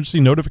emergency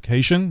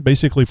notification,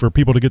 basically for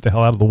people to get the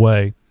hell out of the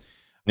way.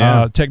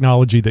 Yeah.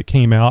 Technology that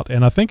came out,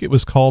 and I think it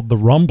was called the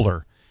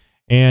Rumbler.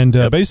 And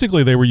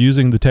basically, they were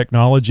using the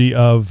technology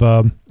of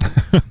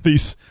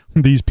these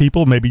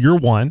people. Maybe you're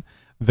one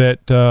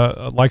that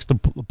likes to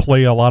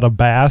play a lot of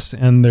bass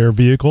in their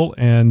vehicle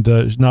and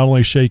not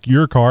only shake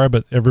your car,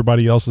 but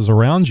everybody else's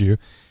around you.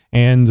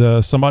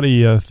 And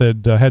somebody had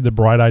the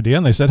bright idea,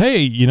 and they said,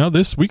 "Hey,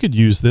 we could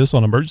use this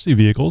on emergency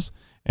vehicles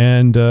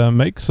and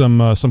make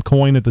some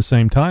coin at the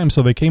same time."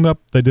 So they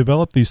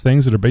developed these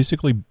things that are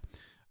basically,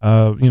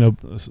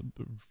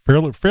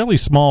 fairly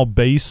small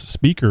bass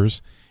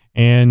speakers.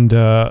 And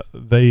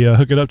they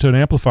hook it up to an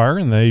amplifier,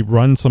 and they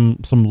run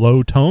some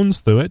low tones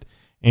through it.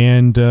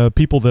 And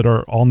people that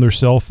are on their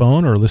cell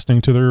phone or listening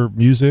to their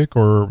music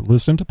or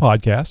listening to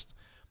podcasts,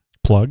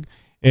 plug,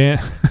 and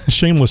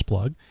shameless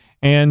plug,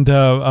 and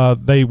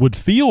they would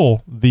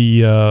feel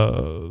the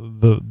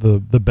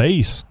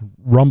bass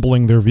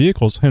rumbling their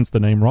vehicles, hence the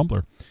name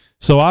Rumbler.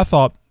 So I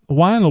thought,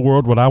 why in the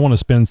world would I want to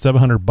spend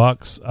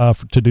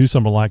 $700 to do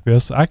something like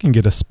this? I can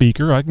get a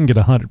speaker, I can get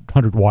a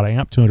 100 watt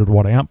amp, 200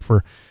 watt amp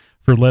for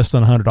less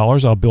than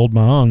 $100. I'll build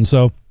my own.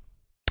 So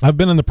I've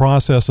been in the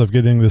process of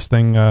getting this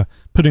thing,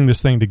 putting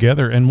this thing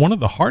together. And one of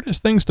the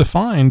hardest things to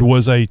find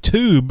was a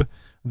tube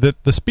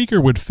that the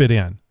speaker would fit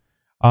in,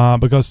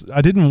 because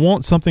I didn't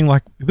want something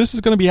like this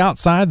is going to be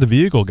outside the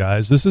vehicle,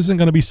 guys. This isn't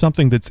going to be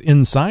something that's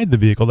inside the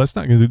vehicle. That's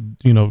not going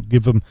to,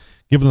 give them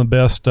the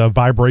best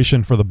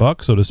vibration for the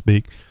buck, so to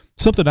speak.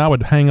 Something I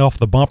would hang off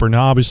the bumper.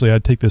 Now, obviously,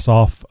 I'd take this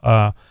off,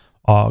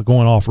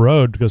 going off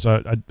road because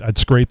I'd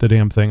scrape the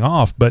damn thing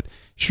off. But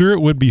sure,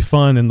 it would be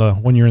fun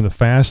when you're in the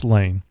fast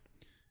lane.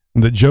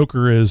 The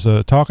joker is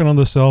talking on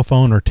the cell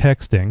phone or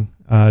texting,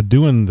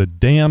 doing the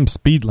damn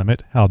speed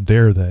limit. How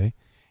dare they?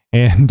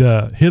 And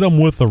hit them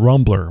with the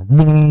Rumbler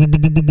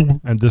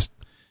and just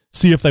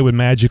see if they would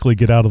magically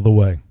get out of the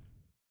way.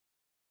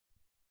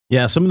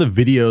 Yeah, some of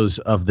the videos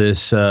of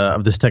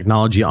this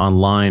technology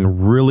online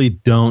really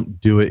don't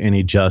do it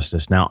any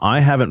justice. Now, I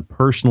haven't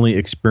personally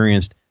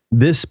experienced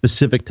this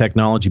specific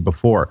technology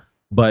before,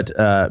 but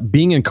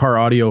being in car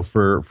audio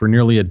for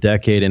nearly a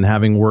decade and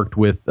having worked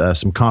with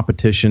some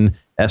competition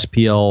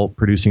SPL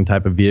producing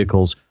type of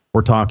vehicles,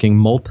 we're talking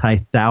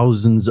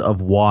multi-thousands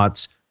of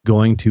watts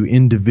going to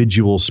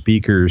individual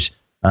speakers,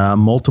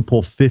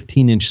 multiple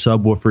 15-inch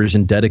subwoofers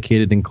and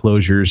dedicated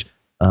enclosures,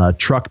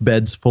 truck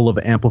beds full of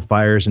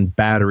amplifiers and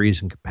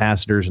batteries and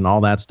capacitors and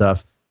all that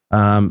stuff.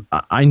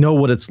 I know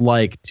what it's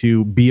like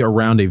to be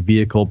around a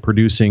vehicle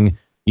producing,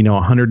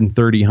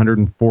 130,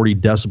 140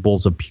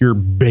 decibels of pure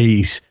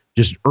bass,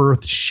 just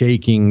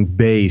earth-shaking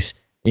bass.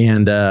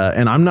 And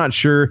I'm not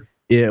sure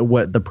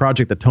what the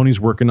project that Tony's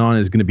working on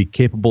is going to be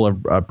capable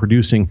of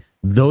producing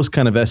those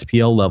kind of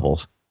SPL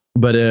levels.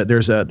 But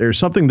there's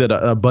something that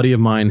a buddy of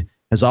mine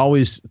has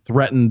always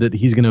threatened that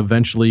he's going to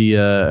eventually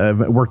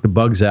work the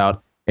bugs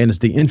out, and it's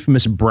the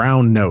infamous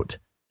brown note.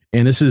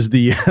 And this is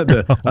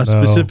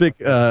specific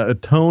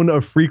tone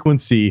of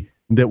frequency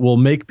that will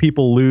make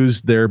people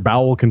lose their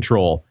bowel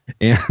control.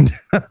 And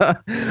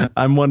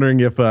I'm wondering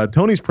if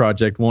Tony's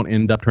project won't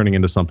end up turning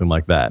into something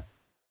like that.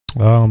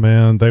 Oh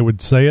man, they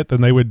would say it,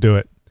 then they would do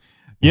it.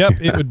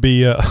 Yep, it would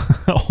be a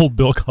old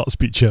Bill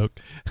Cosby joke.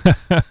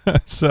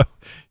 So,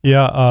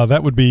 yeah,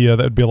 that would be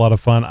a lot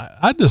of fun.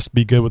 I'd just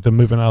be good with them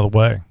moving out of the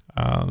way,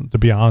 to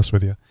be honest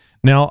with you.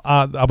 Now,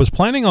 I was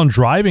planning on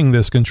driving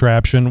this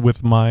contraption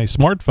with my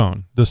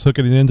smartphone, just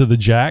hooking it into the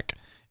jack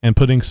and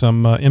putting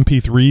some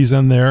MP3s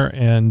in there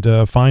and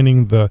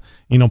finding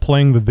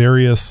playing the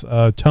various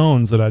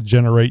tones that I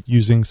generate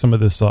using some of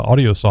this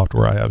audio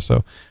software I have.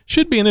 So,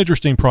 should be an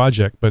interesting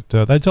project, but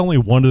that's only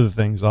one of the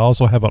things. I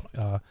also have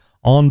a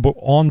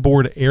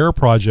onboard air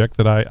project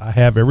that I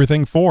have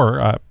everything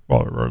for,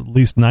 or at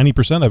least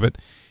 90% of it.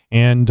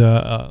 And,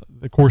 of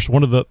course,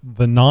 one of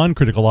the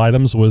non-critical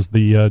items was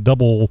the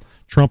double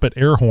trumpet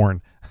air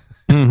horn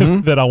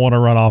that I want to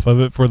run off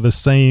of it for the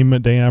same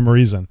damn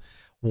reason.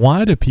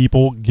 Why do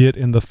people get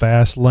in the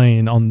fast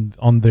lane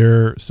on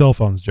their cell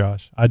phones,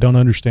 Josh? I don't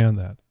understand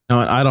that. No,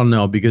 I don't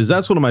know, because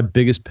that's one of my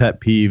biggest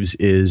pet peeves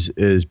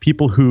is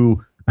people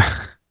who...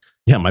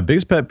 Yeah, my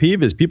biggest pet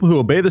peeve is people who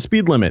obey the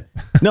speed limit.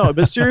 No,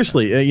 but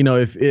seriously,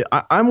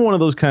 I'm one of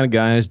those kind of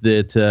guys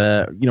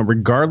that,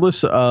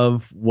 regardless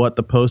of what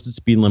the posted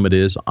speed limit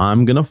is,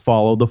 I'm going to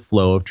follow the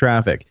flow of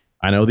traffic.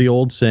 I know the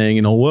old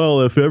saying,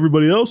 well, if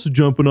everybody else is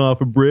jumping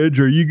off a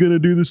bridge, are you going to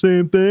do the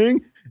same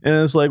thing?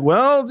 And it's like,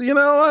 well,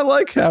 I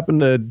like having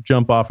to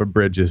jump off of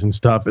bridges and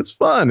stuff. It's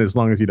fun as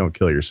long as you don't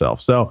kill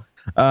yourself. So,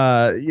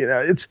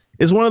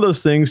 it's one of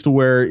those things to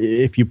where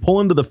if you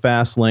pull into the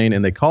fast lane,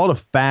 and they call it a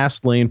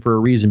fast lane for a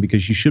reason,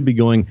 because you should be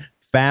going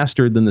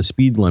faster than the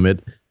speed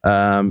limit.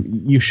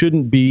 You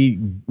shouldn't be,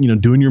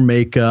 doing your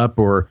makeup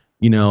or,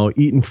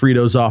 eating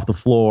Fritos off the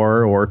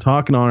floor or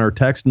talking on or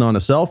texting on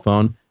a cell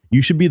phone.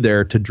 You should be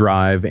there to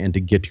drive and to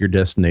get to your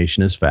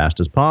destination as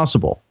fast as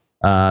possible.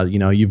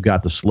 You've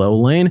got the slow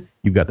lane,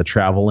 you've got the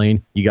travel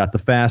lane, you got the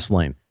fast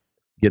lane.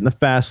 Get in the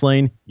fast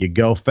lane, you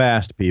go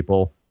fast,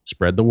 people.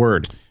 Spread the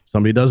word.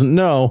 Somebody doesn't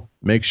know,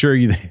 make sure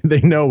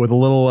they know with a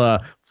little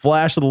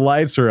flash of the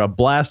lights or a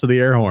blast of the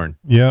air horn.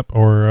 Yep,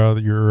 or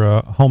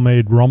your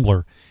homemade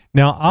rumbler.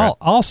 Now,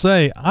 I'll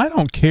say, I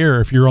don't care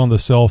if you're on the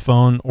cell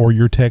phone or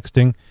you're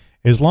texting,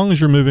 as long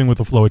as you're moving with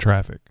the flow of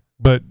traffic.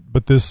 But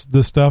this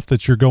stuff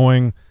that you're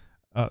going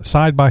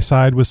side by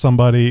side with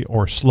somebody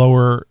or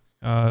slower,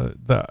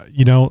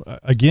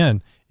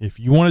 again, if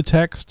you want to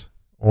text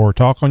or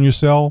talk on your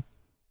cell,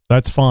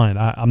 that's fine.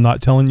 I'm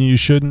not telling you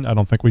shouldn't. I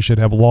don't think we should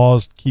have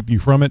laws to keep you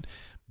from it,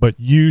 but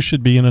you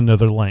should be in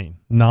another lane,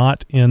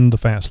 not in the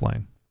fast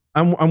lane.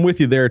 I'm with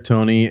you there,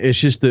 Tony. It's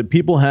just that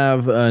people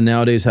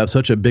nowadays have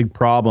such a big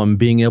problem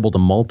being able to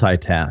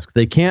multitask.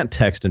 They can't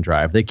text and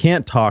drive. They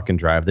can't talk and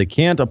drive. They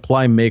can't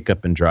apply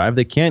makeup and drive.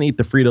 They can't eat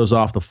the Fritos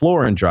off the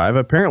floor and drive.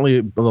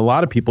 Apparently, a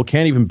lot of people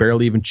can't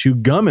barely chew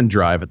gum and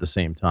drive at the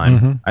same time.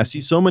 Mm-hmm. I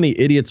see so many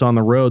idiots on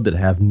the road that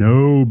have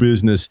no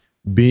business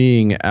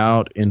being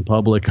out in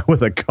public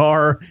with a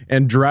car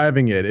and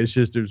driving it. It's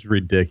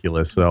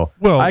ridiculous. So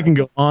I can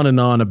go on and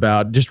on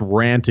about just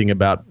ranting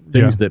about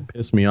things that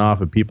piss me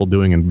off of people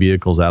doing in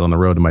vehicles out on the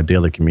road in my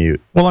daily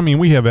commute. Well, I mean,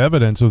 we have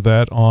evidence of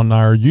that on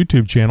our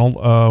YouTube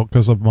channel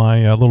because of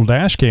my little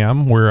dash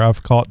cam, where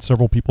I've caught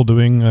several people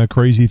doing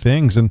crazy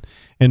things. And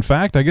in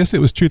fact, I guess it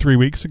was 2-3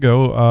 weeks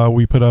ago,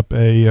 we put up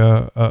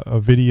a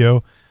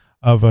video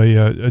of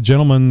a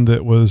gentleman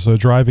that was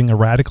driving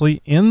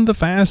erratically in the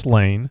fast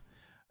lane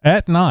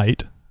at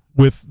night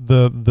with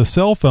the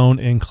cell phone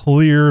in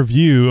clear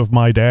view of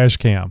my dash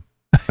cam.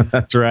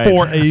 That's right.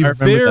 For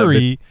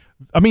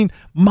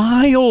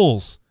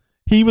miles.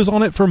 He was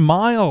on it for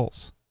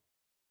miles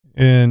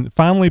and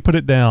finally put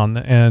it down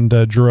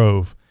and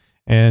drove.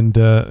 And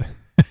and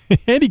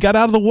he got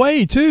out of the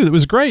way too. It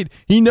was great.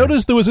 He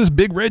noticed there was this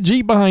big red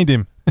Jeep behind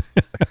him.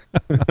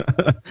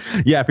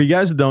 Yeah, for you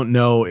guys that don't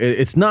know,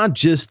 it's not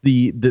just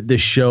the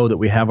show that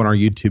we have on our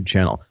YouTube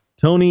channel.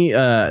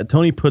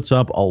 Tony puts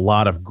up a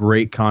lot of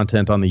great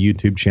content on the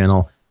YouTube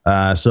channel.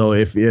 So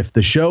if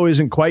the show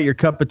isn't quite your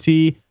cup of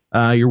tea,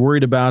 you're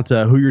worried about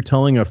who you're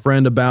telling a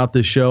friend about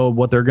the show,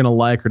 what they're going to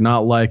like or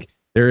not like,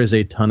 there is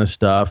a ton of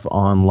stuff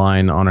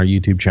online on our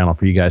YouTube channel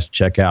for you guys to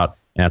check out,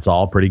 and it's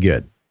all pretty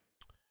good.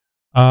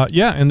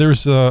 And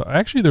there's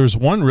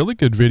one really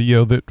good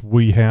video that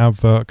we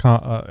have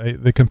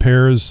that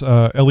compares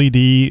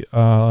LED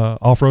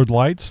off-road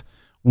lights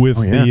with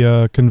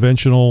the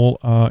conventional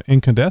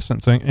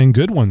incandescents and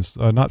good ones,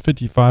 not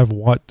 55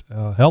 watt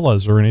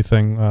Hellas or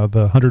anything,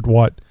 the 100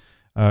 watt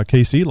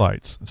KC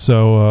lights.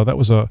 So that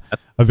was a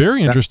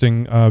very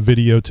interesting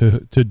video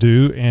to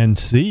do and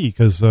see,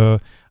 because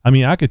I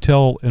mean, I could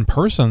tell in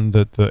person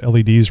that the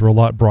LEDs were a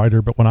lot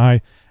brighter, but when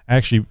I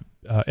actually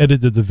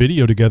edited the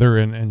video together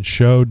and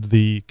showed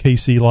the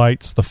KC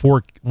lights, the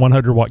 4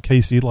 100 watt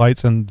KC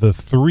lights and the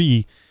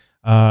 3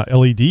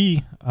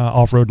 LED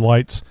off-road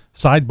lights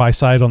side by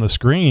side on the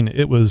screen,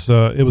 it was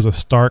a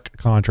stark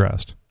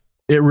contrast.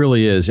 It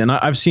really is. And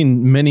I've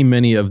seen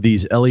many of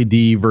these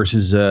LED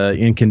versus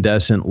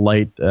incandescent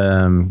light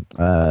comparison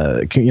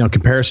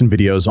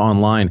videos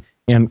online.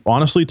 And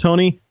honestly,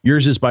 Tony,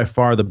 yours is by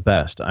far the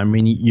best. I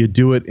mean, you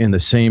do it in the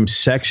same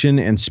section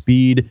and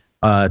speed,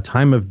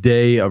 time of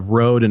day of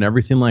road and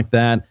everything like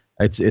that.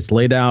 It's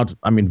laid out,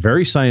 I mean,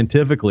 very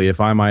scientifically,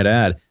 if I might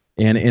add.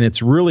 And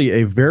it's really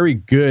a very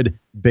good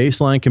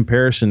baseline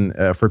comparison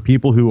for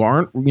people who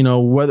aren't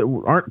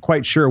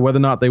quite sure whether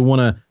or not they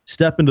want to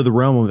step into the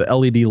realm of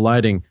LED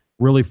lighting.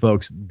 Really,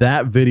 folks,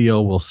 that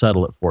video will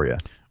settle it for you.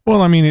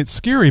 Well, I mean, it's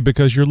scary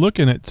because you're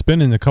looking at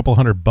spending a couple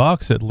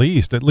 $100 at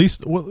least.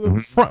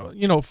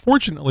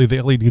 Fortunately,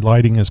 the LED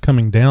lighting is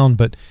coming down,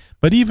 but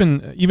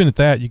even at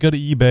that, you go to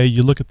eBay,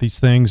 you look at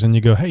these things, and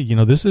you go, hey,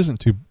 this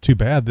isn't too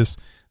bad. This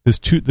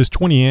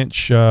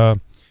 20-inch,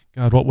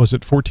 what was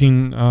it,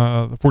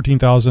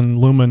 14,000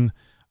 lumen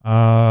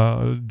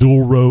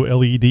dual row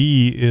LED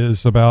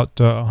is about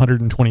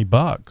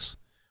 $120.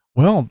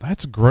 Well,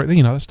 that's great.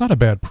 That's not a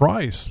bad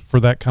price for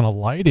that kind of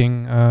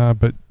lighting.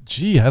 But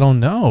gee, I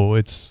don't know.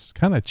 It's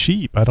kind of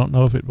cheap. I don't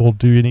know if it will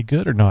do any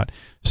good or not.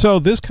 So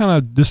this kind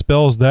of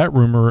dispels that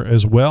rumor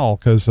as well,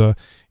 because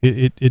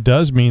it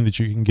does mean that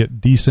you can get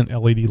decent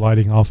LED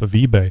lighting off of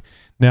eBay.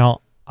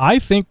 Now, I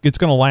think it's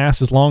going to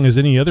last as long as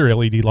any other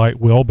LED light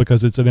will,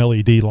 because it's an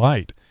LED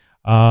light.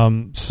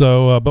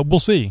 But we'll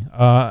see.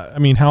 I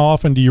mean, how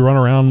often do you run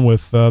around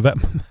with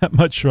that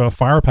much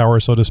firepower,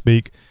 so to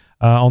speak,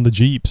 on the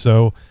Jeep?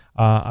 So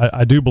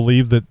I do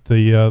believe that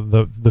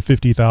the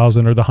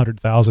 50,000 or the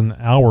 100,000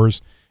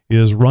 hours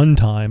is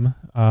runtime.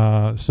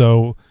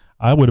 So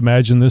I would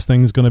imagine this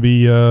thing's going to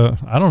be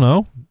I don't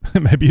know,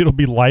 maybe it'll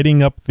be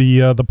lighting up the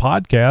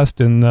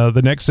podcast in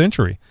the next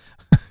century.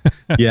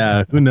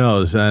 Yeah, who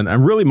knows? And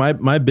I'm really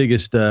my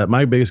biggest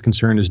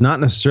concern is not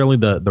necessarily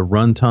the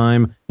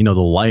runtime, the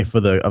life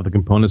of the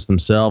components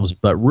themselves,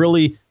 but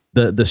really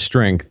the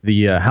strength,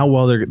 how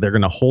well they're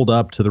going to hold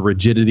up to the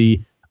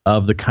rigidity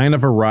of the kind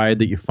of a ride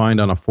that you find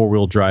on a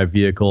 4-wheel drive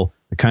vehicle,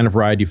 the kind of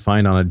ride you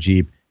find on a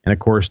Jeep, and of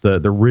course the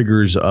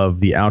rigors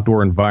of the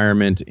outdoor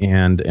environment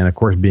and of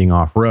course being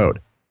off road.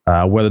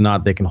 Whether or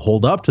not they can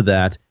hold up to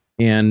that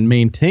and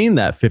maintain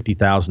that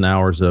 50,000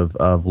 hours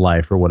of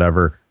life or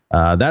whatever.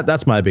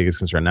 That's my biggest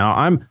concern.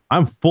 Now,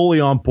 I'm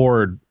fully on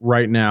board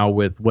right now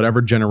with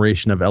whatever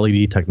generation of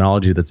LED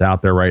technology that's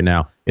out there right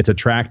now. It's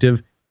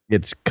attractive.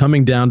 It's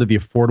coming down to the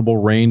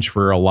affordable range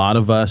for a lot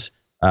of us,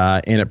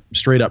 and it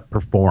straight up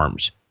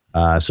performs.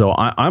 So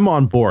I'm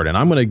on board, and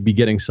I'm going to be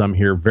getting some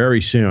here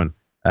very soon.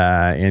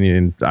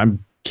 And I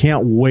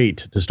can't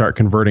wait to start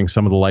converting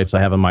some of the lights I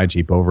have in my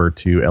Jeep over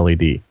to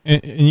LED.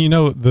 And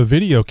the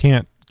video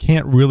can't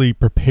really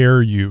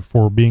prepare you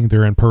for being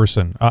there in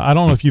person. I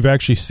don't know if you've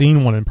actually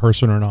seen one in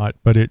person or not,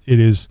 but it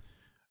is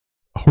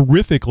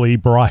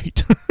horrifically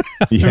bright.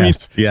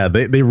 Yes.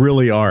 They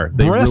really are.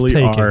 They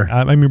really are.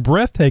 I mean,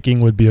 breathtaking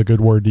would be a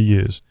good word to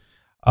use.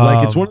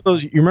 Like it's one of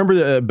those, you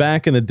remember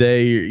back in the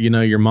day,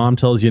 your mom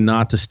tells you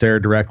not to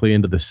stare directly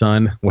into the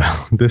sun.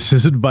 Well, this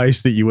is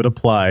advice that you would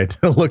apply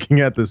to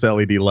looking at this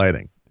LED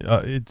lighting.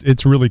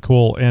 It's really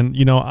cool. And,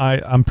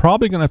 I'm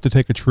probably going to have to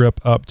take a trip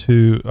up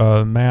to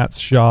Matt's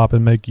shop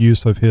and make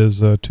use of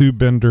his tube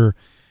bender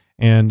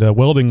and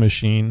welding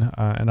machine.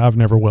 And I've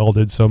never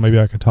welded, so maybe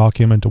I could talk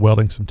him into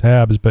welding some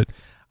tabs. But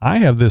I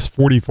have this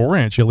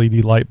 44-inch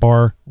LED light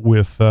bar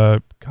with,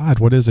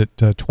 what is it,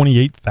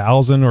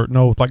 28,000 or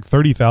no, like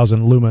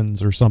 30,000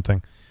 lumens or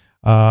something,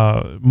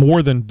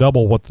 more than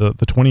double what the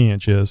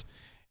 20-inch is.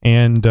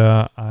 And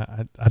I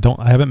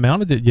haven't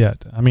mounted it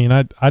yet. I mean,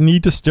 I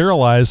need to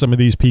sterilize some of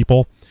these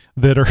people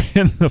that are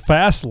in the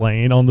fast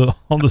lane on the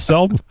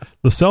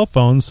cell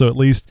phones, so at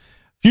least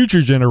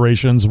future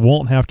generations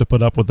won't have to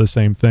put up with the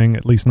same thing,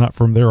 at least not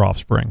from their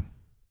offspring.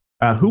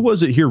 Who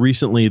was it here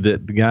recently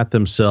that got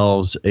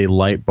themselves a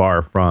light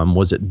bar from?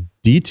 Was it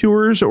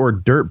Detours or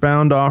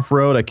Dirtbound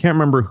Off-Road? I can't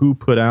remember who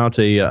put out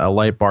a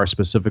light bar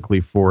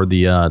specifically for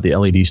the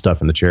LED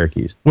stuff in the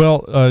Cherokees.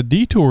 Well,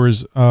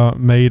 Detours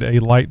made a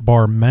light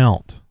bar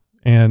mount,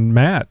 and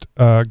Matt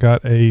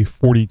got a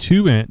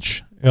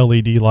 42-inch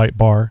LED light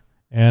bar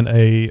and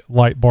a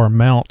light bar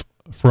mount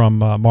from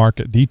Mark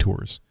at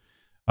Detours.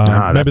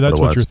 Maybe that's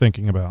what you're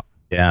thinking about.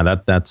 Yeah,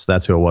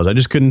 that's who it was. I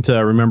just couldn't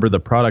remember the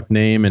product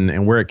name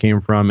and where it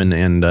came from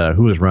and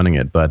who was running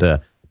it.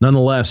 But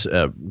nonetheless,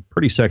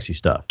 pretty sexy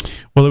stuff.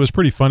 Well, it was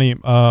pretty funny.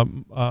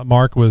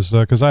 Mark was,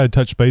 because I had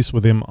touched base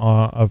with him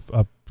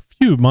a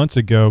few months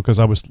ago because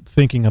I was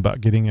thinking about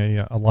getting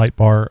a light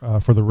bar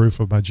for the roof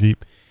of my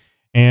Jeep.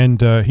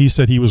 And he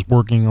said he was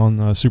working on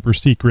a super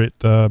secret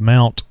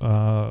mount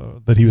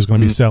that he was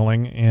going to be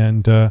selling.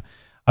 And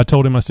I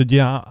told him, I said,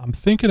 yeah, I'm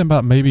thinking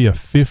about maybe a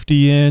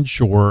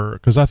 50-inch, or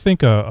because I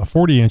think a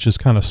 40-inch is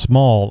kind of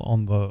small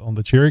on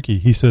the Cherokee.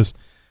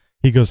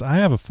 He goes, I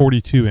have a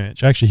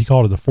 42-inch. Actually, he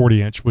called it a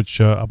 40-inch, which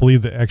I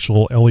believe the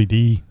actual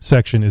LED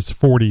section is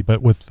 40,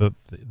 but with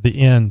the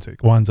ends,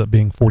 it winds up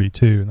being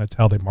 42, and that's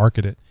how they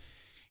market it.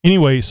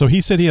 Anyway, so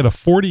he said he had a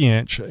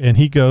 40-inch, and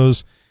he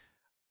goes,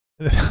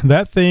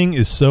 that thing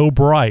is so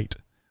bright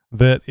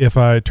that if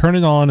I turn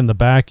it on in the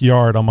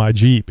backyard on my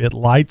Jeep, it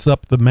lights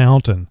up the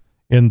mountain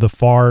in the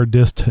far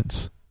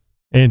distance.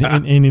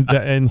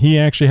 And he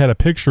actually had a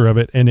picture of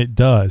it, and it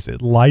does.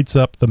 It lights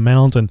up the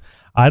mountain.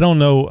 I don't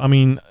know. I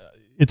mean,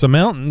 it's a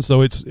mountain,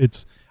 so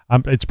it's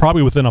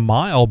probably within a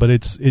mile,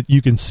 but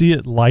you can see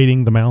it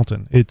lighting the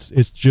mountain.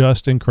 It's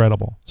just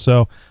incredible.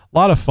 So a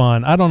lot of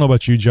fun. I don't know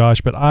about you,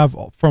 Josh, but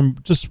from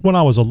just when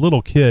I was a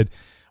little kid,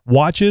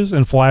 watches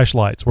and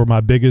flashlights were my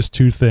biggest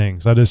two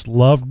things. I just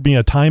loved me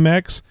a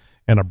Timex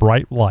and a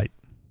bright light.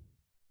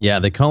 Yeah,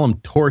 they call them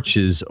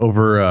torches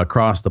over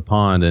across the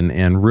pond,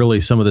 and really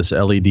some of this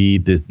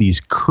LED, these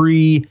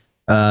Cree,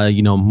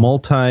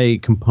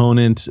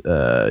 multi-component,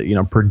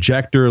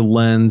 projector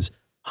lens,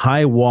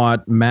 high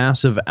watt,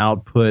 massive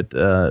output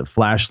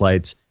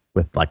flashlights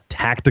with like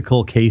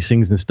tactical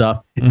casings and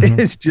stuff. Mm-hmm.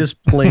 It's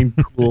just plain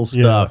cool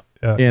stuff.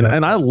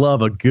 And I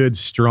love a good,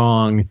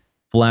 strong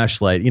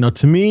flashlight.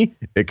 To me,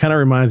 it kind of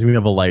reminds me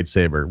of a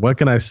lightsaber. What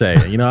can I say?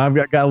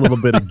 I've got a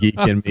little bit of geek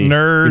in me.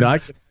 Nerd. I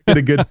can get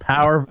a good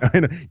power.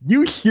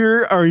 You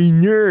here are a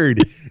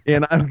nerd,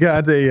 and I've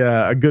got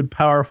a good,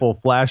 powerful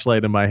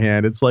flashlight in my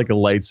hand. It's like a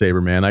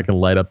lightsaber, man. I can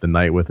light up the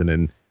night with it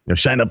and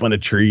shine up on a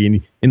tree,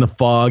 and in the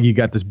fog, you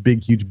got this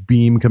big, huge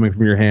beam coming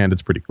from your hand.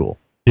 It's pretty cool.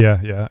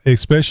 Yeah.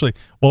 Especially,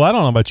 well, I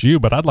don't know about you,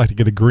 but I'd like to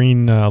get a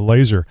green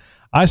laser.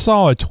 I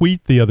saw a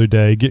tweet the other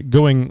day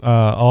going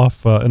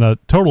off in a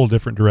total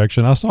different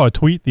direction. I saw a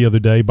tweet the other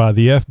day by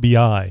the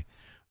FBI.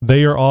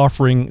 They are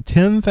offering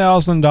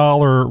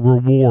 $10,000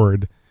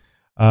 reward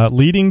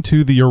leading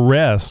to the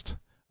arrest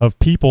of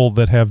people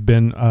that have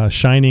been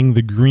shining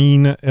the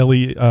green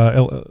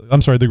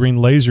the green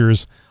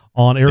lasers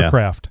on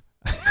aircraft. Yeah.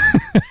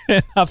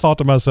 And I thought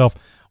to myself,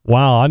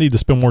 wow, I need to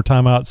spend more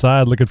time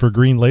outside looking for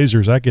green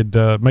lasers. I could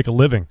make a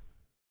living.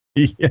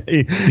 Yeah,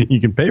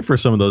 you can pay for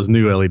some of those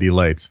new LED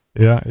lights.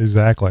 Yeah,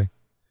 exactly.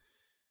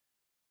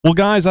 Well,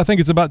 guys, I think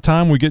it's about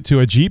time we get to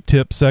a Jeep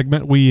tip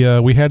segment. We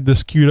had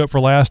this queued up for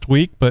last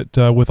week, but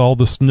with all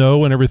the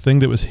snow and everything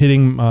that was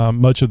hitting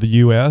much of the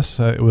U.S.,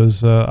 I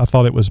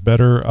thought it was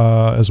better,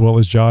 as well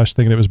as Josh,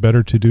 thinking it was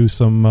better to do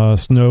some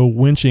snow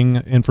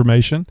winching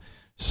information.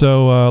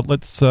 So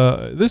this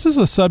is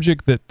a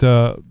subject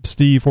that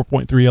Steve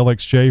 4.3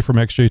 LXJ from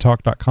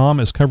xjtalk.com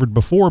has covered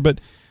before,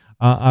 but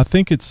I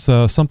think it's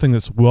something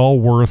that's well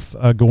worth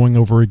going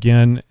over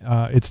again.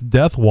 It's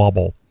death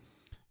wobble.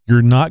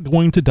 You're not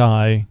going to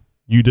die.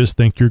 You just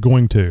think you're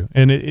going to.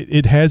 And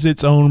it has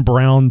its own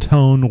brown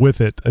tone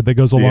with it that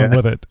goes along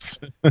with it.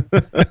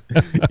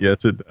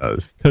 Yes, it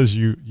does. Because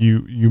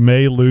you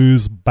may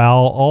lose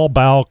all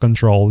bowel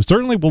control. You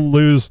certainly will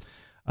lose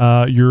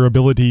your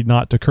ability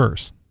not to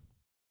curse.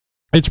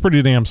 It's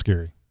pretty damn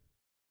scary.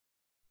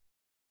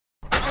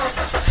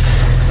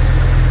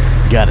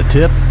 Got a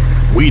tip?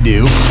 We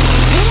do.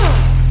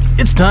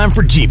 It's time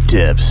for Jeep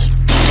Tips.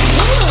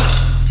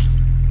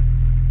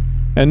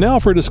 And now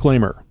for a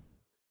disclaimer.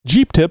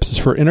 Jeep Tips is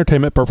for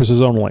entertainment purposes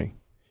only.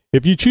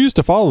 If you choose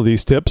to follow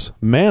these tips,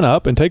 man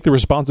up and take the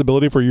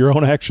responsibility for your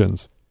own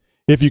actions.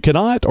 If you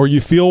cannot, or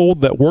you feel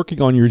that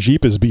working on your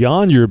Jeep is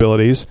beyond your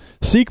abilities,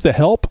 seek the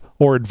help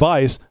or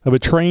advice of a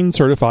trained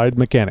certified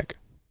mechanic.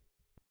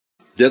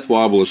 Death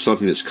wobble is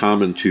something that's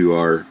common to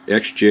our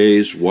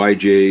XJs,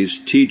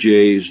 YJs,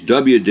 TJs,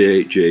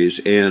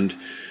 WJs, and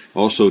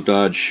also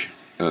Dodge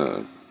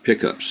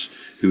pickups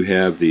who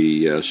have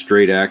the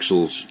straight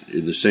axles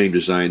in the same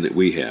design that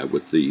we have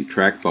with the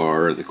track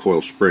bar and the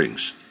coil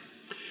springs.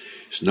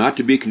 It's not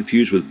to be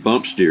confused with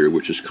bump steer,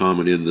 which is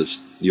common in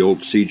the old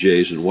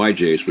CJs and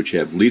YJs, which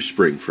have leaf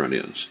spring front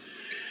ends.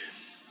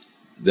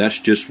 That's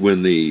just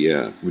when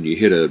you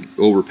hit an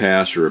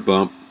overpass or a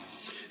bump,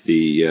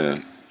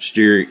 the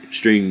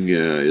string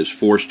is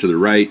forced to the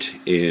right,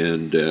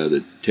 and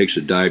that takes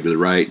a dive to the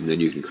right, and then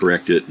you can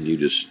correct it, and you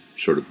just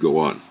sort of go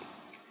on.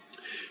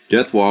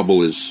 Death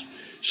wobble is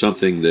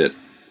something that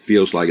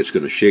feels like it's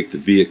going to shake the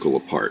vehicle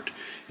apart,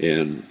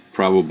 and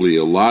probably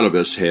a lot of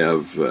us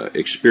have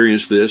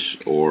experienced this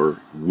or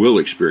will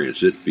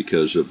experience it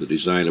because of the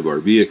design of our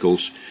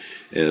vehicles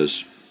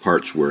as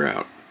parts wear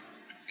out.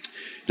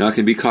 Now, it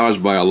can be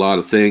caused by a lot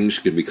of things.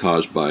 It can be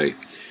caused by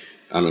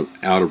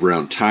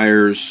out-of-round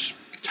tires,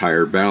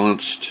 tire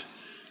balanced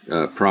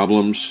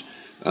problems.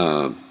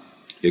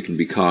 It can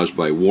be caused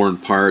by worn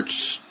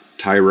parts,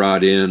 tie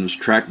rod ends,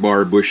 track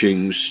bar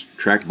bushings,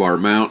 track bar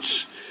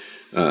mounts,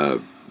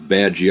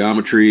 bad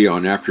geometry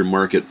on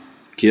aftermarket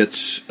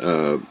kits,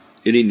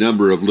 any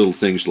number of little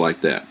things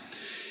like that.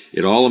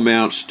 It all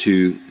amounts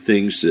to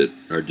things that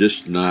are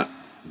just not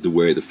the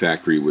way the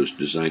factory was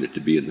designed it to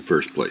be in the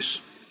first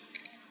place.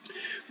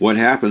 What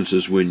happens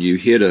is when you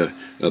hit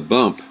a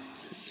bump,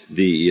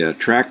 the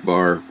track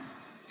bar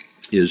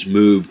is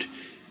moved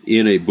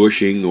in a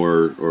bushing,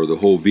 or the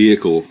whole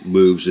vehicle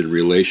moves in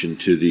relation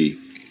to the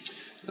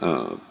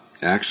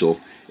axle,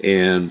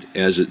 and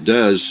as it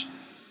does,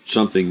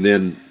 something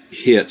then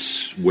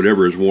hits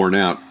whatever is worn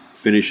out,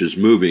 finishes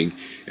moving,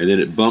 and then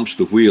it bumps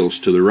the wheels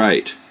to the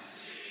right.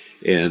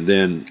 And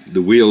then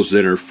the wheels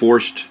then are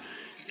forced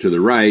to the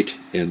right,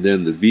 and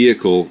then the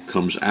vehicle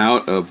comes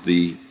out of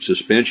the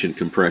suspension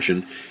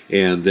compression,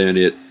 and then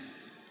it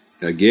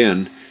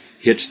again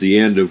hits the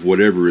end of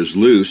whatever is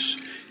loose,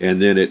 and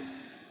then it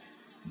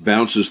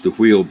bounces the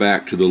wheel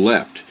back to the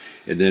left.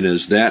 And then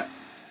as that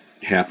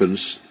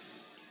happens,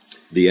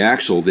 the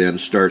axle then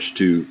starts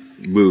to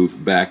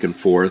move back and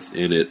forth,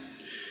 and it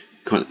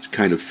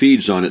kind of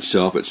feeds on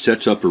itself. It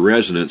sets up a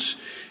resonance,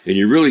 and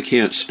you really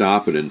can't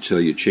stop it until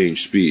you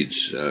change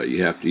speeds.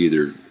 You have to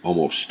either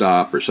almost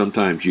stop, or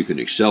sometimes you can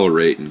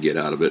accelerate and get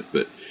out of it,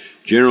 but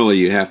generally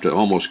you have to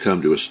almost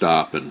come to a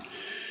stop, and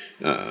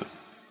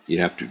you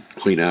have to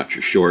clean out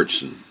your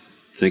shorts and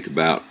think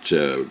about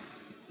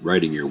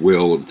writing your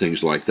will and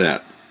things like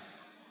that.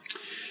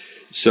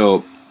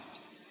 So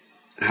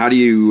how do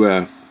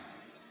you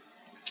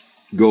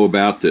go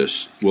about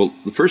this? Well,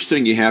 the first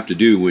thing you have to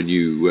do when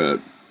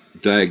you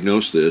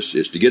diagnose this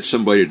is to get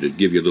somebody to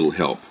give you a little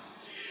help.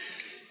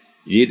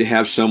 You need to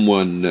have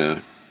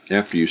someone,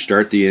 after you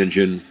start the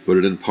engine, put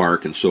it in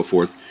park and so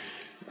forth,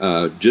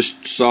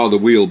 just saw the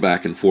wheel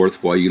back and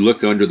forth while you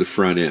look under the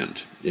front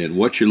end. And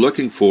what you're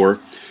looking for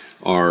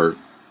are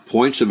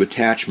points of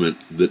attachment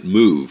that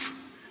move,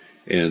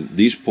 and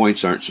these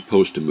points aren't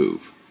supposed to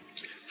move.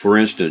 For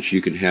instance,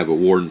 you can have a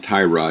worn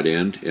tie rod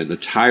end, and the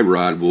tie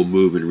rod will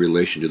move in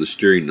relation to the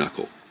steering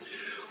knuckle.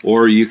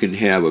 Or you can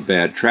have a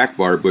bad track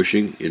bar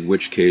bushing, in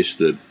which case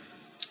the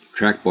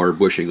track bar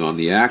bushing on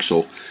the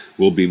axle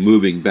will be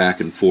moving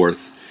back and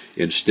forth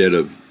instead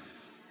of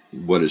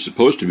what is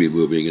supposed to be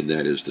moving, and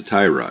that is the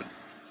tie rod.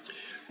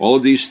 All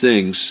of these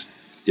things,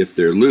 if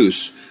they're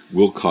loose,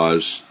 will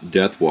cause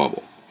death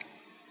wobble.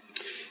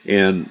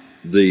 And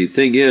the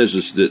thing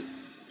is that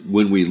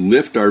when we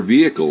lift our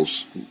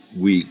vehicles,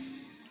 we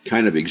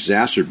kind of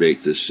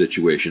exacerbate this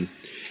situation,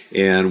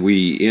 and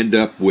we end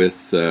up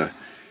with a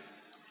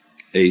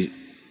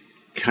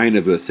kind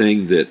of a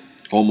thing that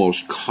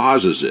almost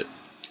causes it.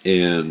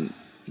 And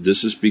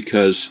this is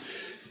because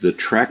the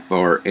track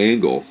bar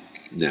angle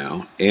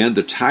now and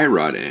the tie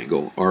rod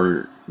angle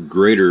are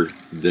greater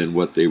than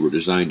what they were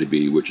designed to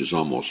be, which is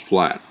almost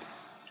flat.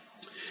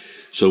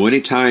 So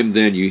anytime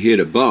then you hit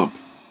a bump,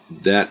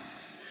 that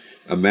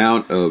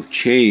amount of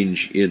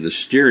change in the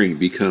steering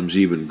becomes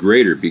even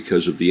greater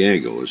because of the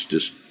angle. It's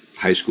just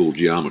high school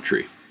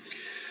geometry.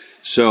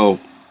 So,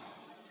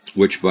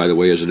 which, by the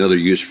way, is another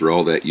use for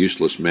all that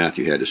useless math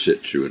you had to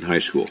sit through in high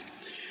school.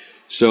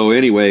 So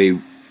anyway,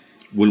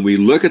 when we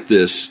look at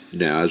this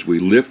now, as we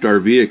lift our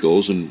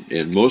vehicles,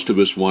 and most of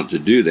us want to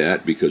do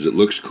that because it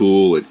looks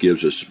cool, it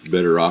gives us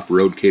better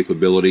off-road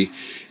capability,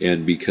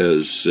 and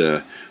because,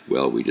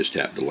 we just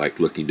happen to like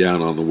looking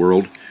down on the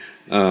world,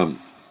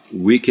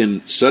 we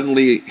can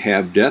suddenly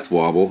have death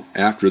wobble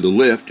after the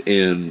lift,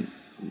 and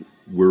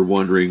we're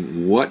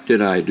wondering, what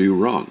did I do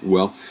wrong?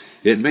 Well,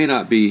 it may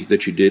not be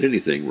that you did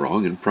anything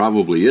wrong, and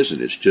probably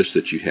isn't. It's just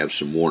that you have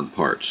some worn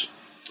parts.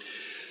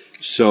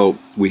 So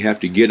we have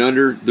to get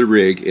under the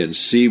rig and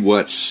see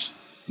what's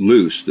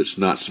loose that's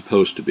not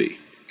supposed to be.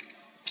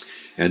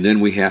 And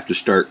then we have to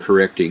start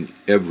correcting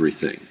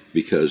everything,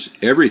 because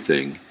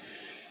everything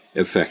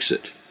affects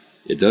it.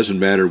 It doesn't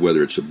matter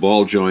whether it's a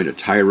ball joint, a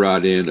tie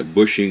rod end, a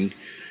bushing,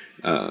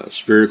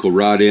 spherical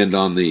rod end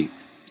on the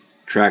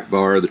track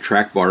bar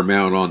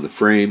mount on the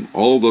frame.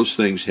 All of those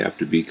things have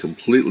to be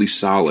completely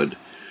solid,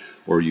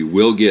 or you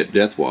will get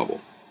death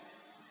wobble.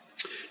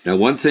 Now,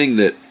 one thing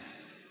that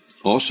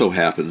also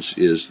happens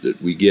is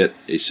that we get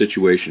a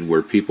situation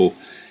where people,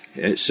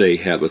 say,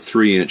 have a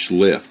 3-inch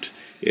lift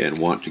and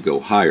want to go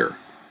higher.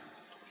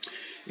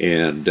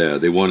 And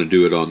they want to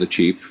do it on the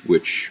cheap,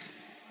 which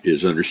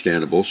is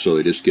understandable, so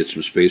they just get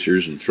some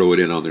spacers and throw it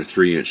in on their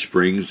 3-inch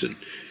springs and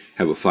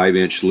have a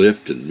 5-inch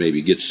lift and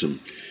maybe get some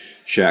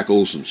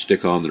shackles and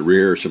stick on the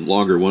rear, some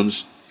longer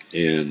ones,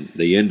 and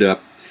they end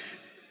up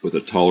with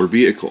a taller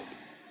vehicle.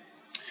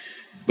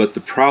 But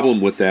the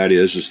problem with that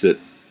is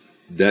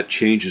that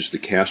changes the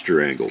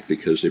caster angle,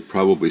 because they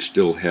probably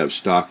still have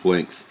stock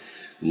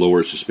length,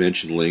 lower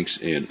suspension links,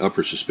 and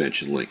upper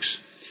suspension links.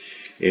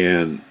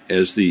 And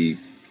as the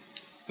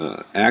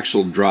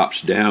axle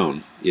drops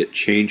down, it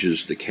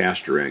changes the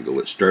caster angle.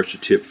 It starts to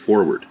tip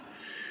forward.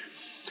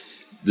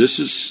 This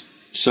is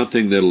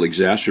something that'll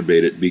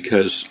exacerbate it,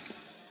 because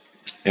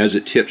as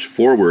it tips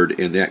forward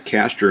and that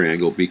caster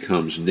angle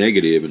becomes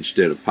negative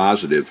instead of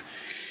positive,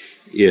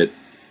 it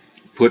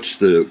puts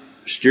the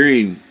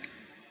steering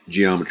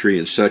geometry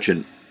in such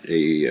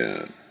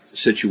a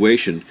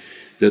situation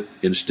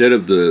that instead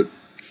of the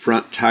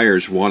front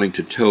tires wanting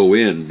to toe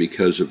in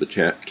because of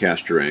the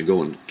caster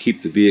angle and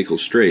keep the vehicle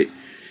straight,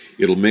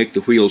 it'll make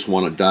the wheels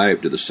want to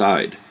dive to the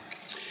side.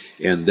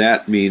 And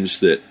that means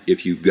that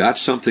if you've got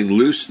something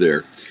loose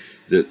there,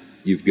 that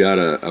you've got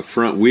a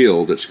front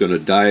wheel that's going to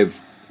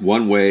dive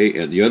one way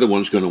and the other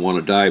one's going to want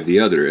to dive the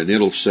other, and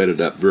it'll set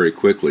it up very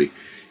quickly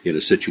in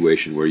a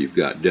situation where you've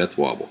got death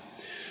wobble.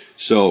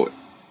 So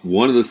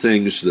one of the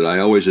things that I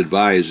always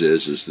advise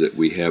is that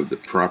we have the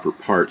proper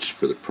parts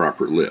for the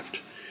proper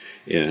lift.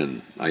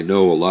 And I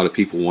know a lot of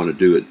people want to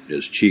do it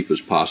as cheap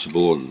as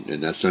possible,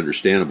 and that's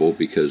understandable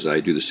because I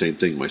do the same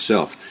thing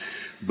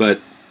myself.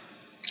 But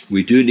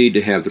we do need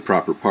to have the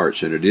proper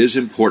parts, and it is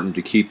important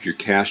to keep your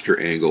caster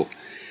angle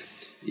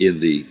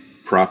in the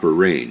proper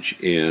range.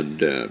 And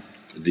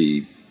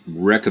the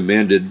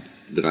recommended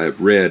that I've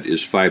read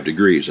is 5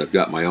 degrees. I've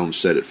got my own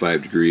set at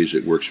 5 degrees.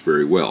 It works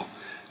very well.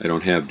 I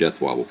don't have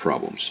death wobble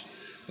problems.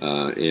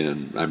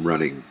 And I'm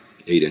running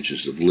 8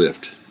 inches of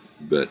lift,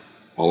 but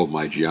all of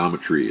my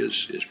geometry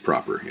is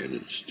proper, and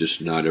it's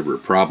just not ever a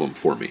problem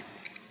for me.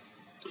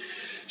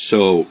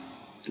 So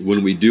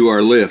when we do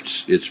our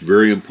lifts, it's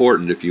very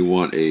important, if you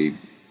want a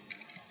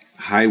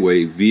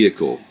highway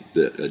vehicle,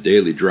 that a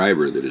daily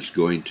driver that is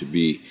going to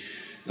be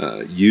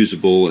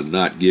usable and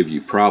not give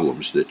you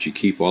problems, that you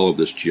keep all of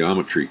this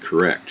geometry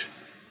correct.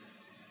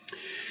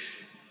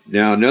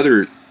 Now,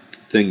 another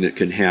thing that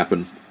can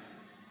happen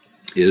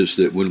is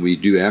that when we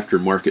do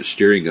aftermarket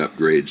steering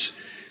upgrades,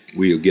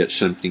 we'll get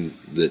something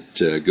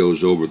that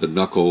goes over the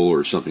knuckle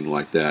or something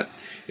like that.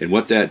 And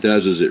what that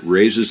does is it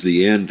raises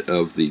the end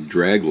of the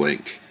drag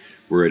link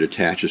where it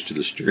attaches to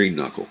the steering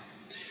knuckle.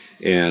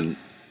 And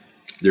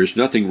there's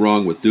nothing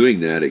wrong with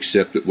doing that,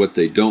 except that what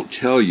they don't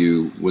tell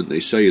you when they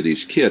sell you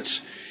these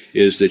kits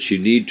is that you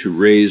need to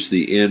raise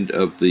the end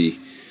of the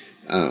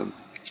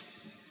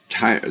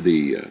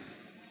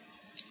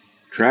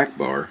track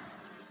bar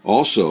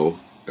also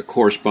a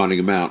corresponding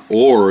amount,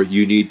 or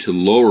you need to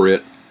lower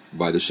it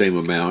by the same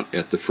amount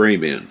at the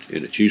frame end,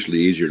 and it's usually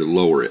easier to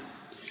lower it.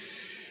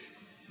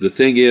 The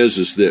thing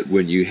is that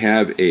when you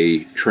have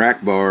a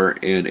track bar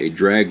and a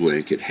drag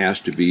link,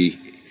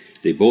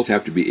 they both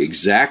have to be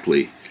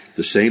exactly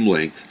the same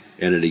length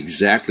and at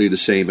exactly the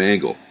same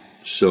angle,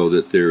 so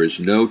that there is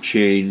no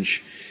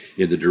change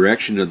in the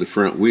direction of the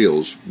front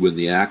wheels when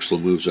the axle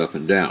moves up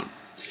and down.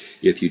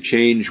 If you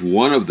change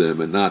one of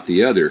them and not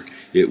the other,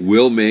 it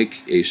will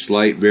make a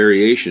slight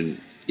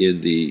variation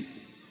in the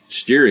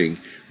steering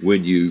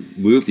when you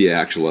move the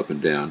axle up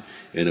and down,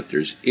 and if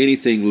there's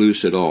anything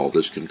loose at all,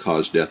 this can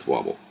cause death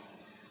wobble.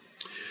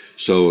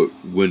 So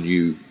when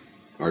you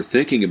are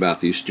thinking about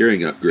these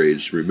steering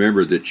upgrades,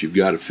 remember that you've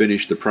got to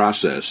finish the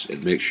process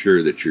and make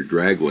sure that your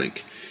drag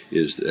link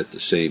is at the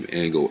same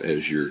angle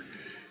as your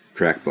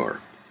track bar.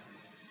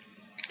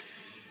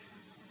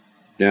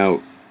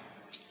 Now,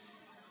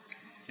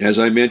 as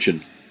I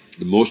mentioned,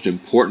 the most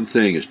important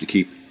thing is to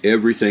keep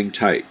everything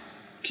tight.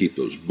 Keep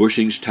those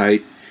bushings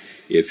tight.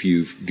 If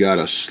you've got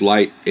a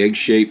slight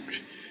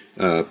egg-shaped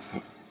hole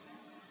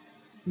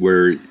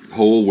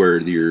where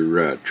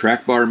your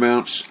track bar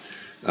mounts,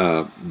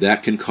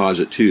 that can cause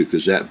it too,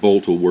 because that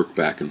bolt will work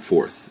back and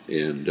forth.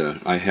 And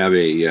I have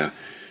a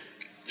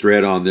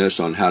thread on this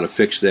on how to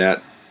fix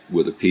that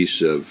with a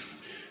piece of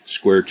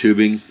square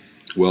tubing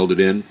welded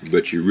in,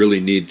 but you really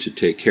need to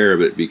take care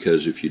of it,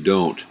 because if you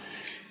don't,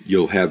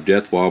 you'll have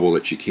death wobble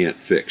that you can't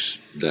fix.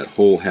 That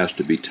hole has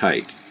to be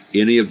tight.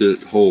 Any of the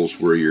holes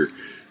where your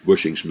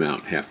bushings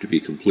mount have to be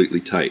completely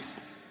tight.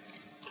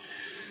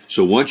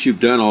 So once you've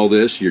done all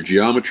this, your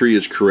geometry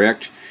is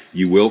correct,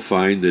 you will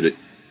find that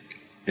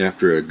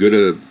after a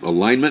good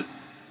alignment,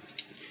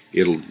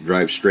 it'll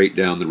drive straight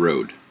down the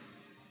road.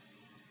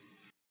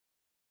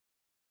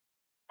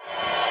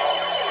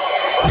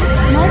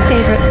 My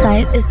favorite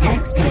site is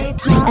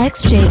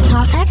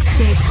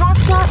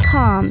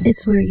XJTalk.com.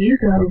 It's where you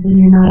go when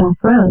you're not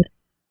off-road.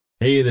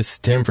 Hey, this is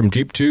Tim from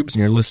Jeep Tubes,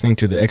 and you're listening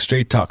to the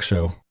XJ Talk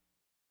Show.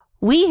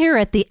 We here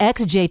at the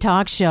XJ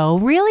Talk Show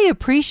really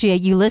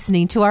appreciate you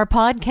listening to our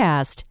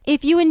podcast.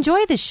 If you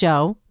enjoy the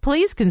show,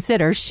 please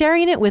consider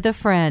sharing it with a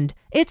friend.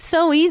 It's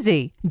so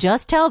easy.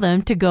 Just tell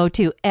them to go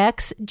to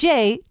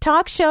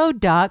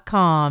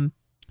xjtalkshow.com.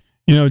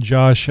 You know,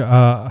 Josh,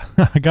 I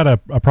got a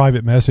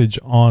private message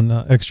on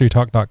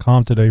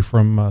xjtalk.com today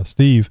from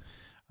Steve,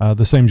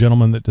 the same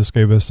gentleman that just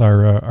gave us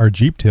our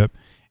Jeep tip.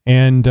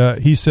 And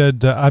he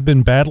said, I've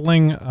been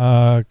battling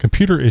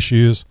computer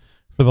issues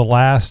for the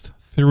last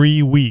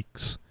 3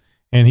 weeks.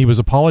 And he was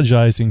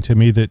apologizing to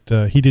me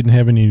that he didn't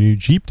have any new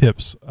Jeep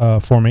tips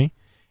for me.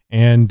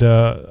 And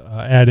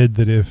added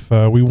that if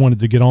we wanted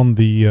to get on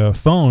the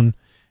phone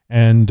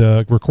and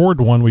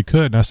record one, we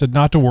could. And I said,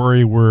 not to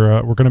worry,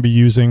 we're going to be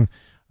using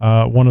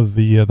one of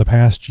the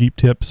past Jeep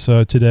tips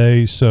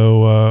today,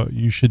 so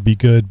you should be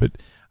good. But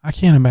I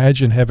can't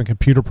imagine having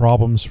computer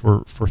problems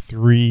for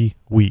 3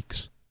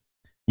 weeks.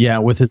 Yeah,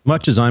 with as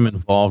much as I'm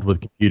involved with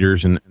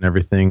computers and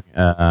everything,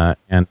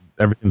 and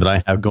everything that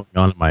I have going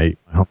on in my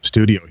home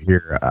studio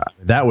here,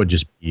 that would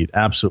just be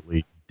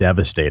absolutely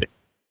devastating.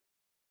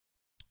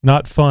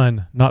 Not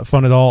fun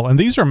at all. And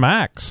these are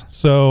Macs,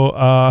 so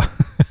I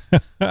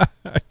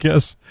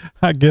guess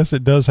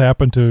it does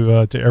happen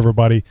to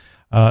everybody.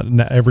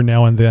 every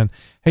now and then.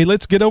 Hey,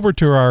 let's get over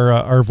to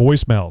our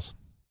voicemails.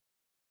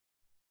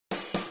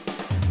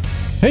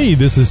 Hey,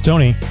 this is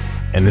Tony.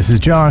 And this is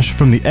Josh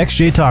from the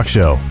XJ Talk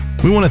Show.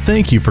 We want to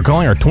thank you for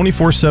calling our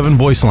 24/7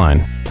 voice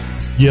line.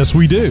 Yes,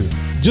 we do.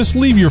 Just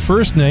leave your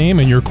first name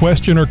and your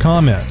question or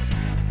comment.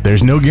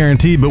 There's no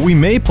guarantee, but we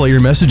may play your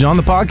message on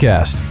the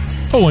podcast.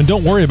 Oh, and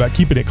don't worry about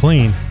keeping it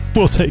clean.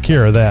 We'll take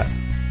care of that.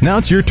 Now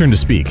it's your turn to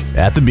speak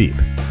at the beep.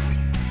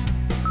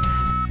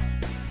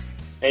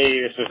 Hey,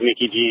 this is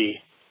Mickey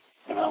G.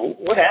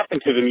 What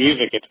happened to the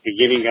music at the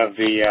beginning of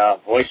the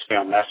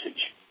voicemail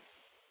message?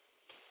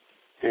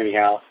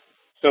 Anyhow,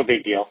 still a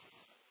big deal.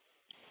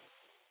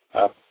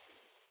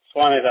 Just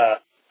wanted to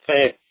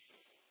say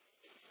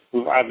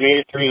I've made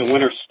it through the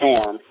winter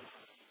storm,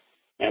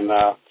 and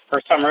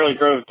first time I really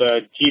drove the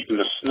Jeep in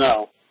the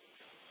snow,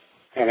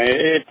 and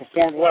it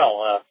performed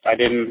well.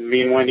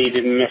 Me and Wendy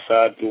didn't miss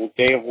a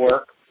day of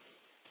work.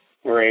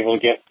 We were able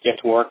to get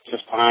to work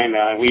just fine.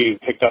 We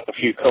picked up a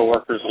few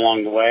coworkers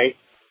along the way,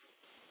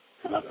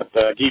 but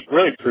the Jeep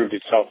really proved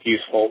itself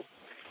useful.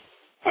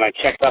 When I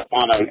checked up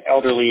on an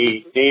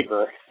elderly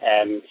neighbor,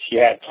 and she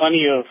had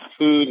plenty of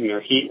food and her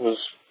heat was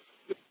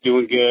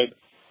doing good,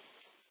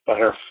 but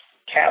her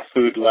cat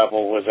food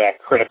level was at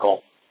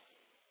critical.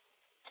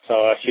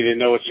 So she didn't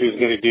know what she was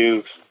going to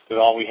do, because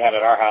all we had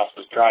at our house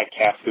was dry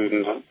cat food,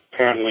 and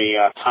apparently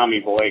Tommy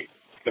Boy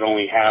could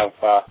only have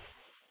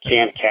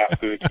canned cat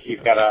food. He's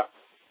got a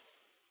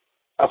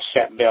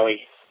upset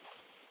belly.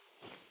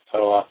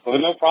 So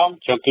with no problem,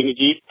 jumped in the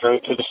Jeep,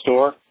 drove to the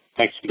store,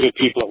 thanks to the good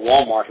people at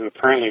Walmart who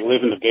apparently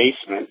live in the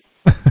basement.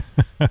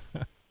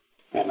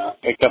 And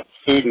picked up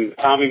food, and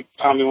Tommy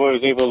Boy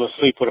was able to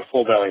sleep with a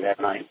full belly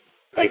that night,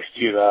 thanks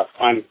to the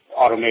fine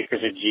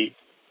automakers at Jeep.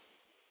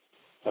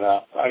 But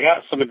I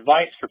got some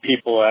advice for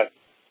people that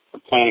are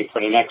planning for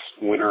the next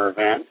winter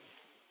event.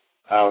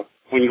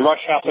 When you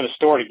rush out to the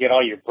store to get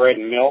all your bread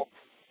and milk,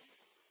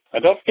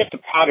 don't forget the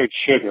powdered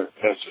sugar,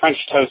 because French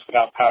toast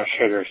without powdered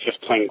sugar is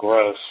just plain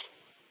gross.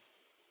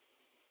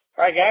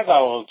 All right, guys,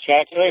 I will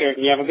chat to you later.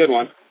 You have a good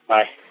one.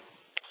 Bye.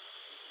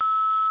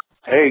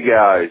 Hey,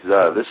 guys,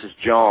 this is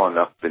John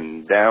up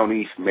in down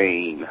East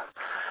Maine.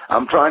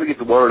 I'm trying to get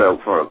the word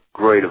out for a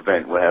great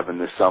event we're having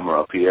this summer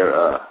up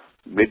here,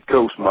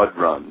 Mid-Coast Mud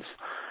Runs.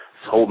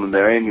 It's holding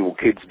their annual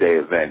Kids Day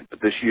event, but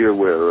this year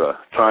we're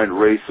trying to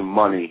raise some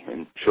money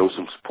and show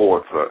some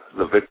support for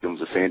the victims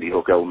of Sandy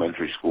Hook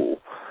Elementary School.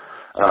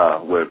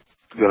 We're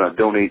going to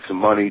donate some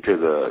money to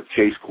the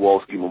Chase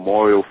Kowalski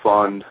Memorial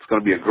Fund. It's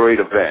going to be a great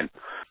event.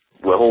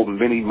 We're holding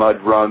mini mud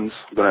runs.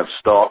 We're going to have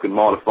stock and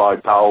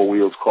modified Power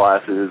Wheels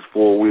classes,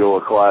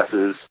 four-wheeler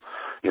classes.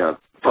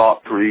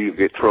 Top three, you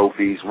get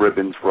trophies,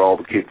 ribbons for all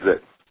the kids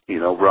that,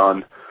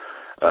 run.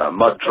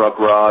 Mud truck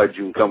rides.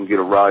 You can come get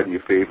a ride in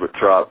your favorite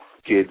truck,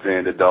 kids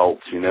and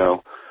adults,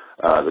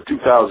 The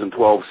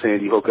 2012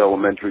 Sandy Hook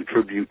Elementary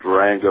Tribute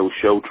Durango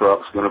show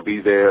truck's going to be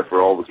there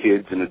for all the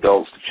kids and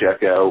adults to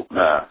check out.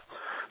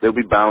 There'll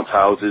be bounce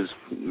houses,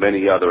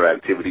 many other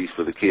activities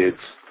for the kids.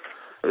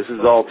 This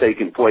is all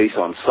taking place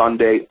on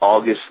Sunday,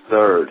 August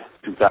 3rd,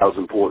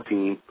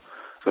 2014.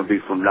 It's going to be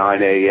from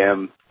 9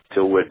 a.m.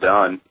 till we're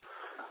done.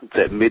 It's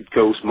at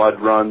Mid-Coast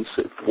Mud Runs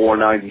at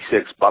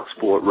 496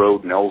 Bucksport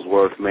Road in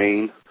Ellsworth,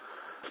 Maine.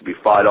 It'll be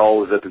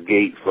 $5 at the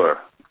gate for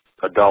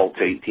adults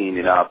 18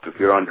 and up. If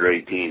you're under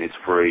 18, it's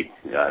free.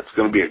 It's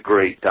going to be a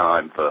great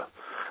time for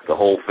the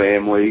whole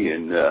family,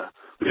 and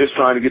we're just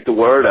trying to get the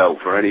word out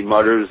for any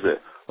mudders that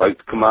like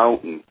to come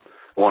out and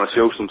want to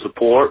show some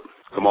support.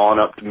 Come on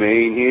up to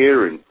Maine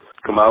here and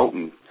come out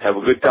and have a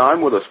good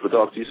time with us. We'll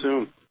talk to you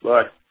soon.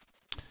 Bye.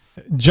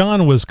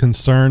 John was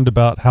concerned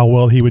about how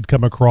well he would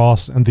come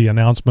across in the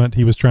announcement.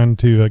 He was trying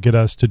to get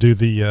us to do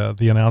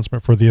the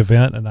announcement for the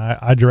event, and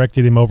I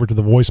directed him over to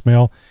the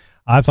voicemail.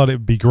 I thought it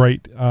would be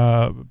great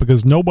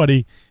because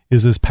nobody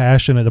is as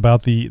passionate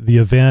about the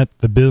event,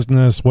 the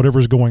business,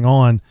 whatever's going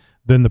on,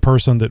 than the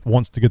person that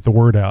wants to get the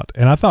word out.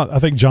 And I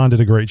think John did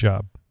a great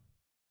job.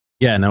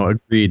 Yeah, no,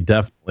 agreed,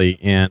 definitely.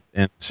 And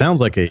it sounds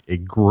like a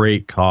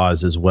great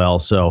cause as well.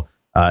 So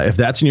if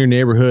that's in your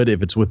neighborhood,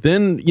 if it's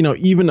within,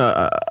 even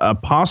a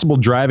possible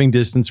driving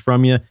distance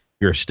from you,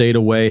 you're a state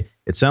away,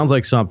 it sounds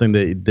like something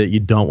that you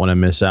don't want to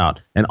miss out.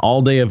 An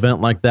all-day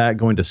event like that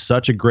going to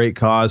such a great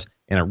cause,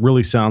 and it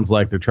really sounds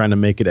like they're trying to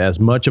make it as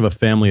much of a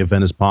family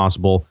event as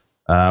possible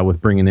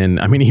with bringing in,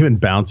 even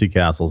bouncy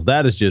castles.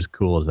 That is just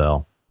cool as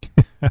hell.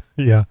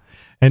 Yeah.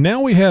 And now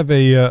we have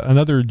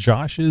another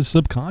Josh's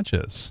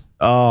Subconscious.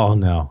 Oh,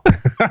 no.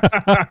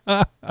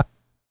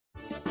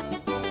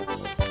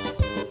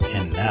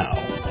 And now,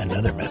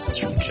 another message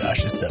from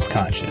Josh's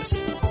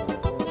Subconscious.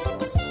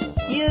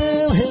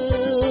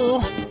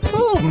 Yoo-hoo!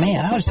 Oh,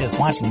 man, I was just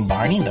watching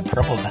Barney the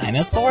Purple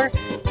Dinosaur,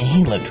 and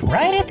he looked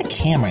right at the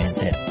camera and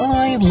said,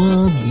 I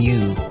love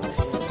you.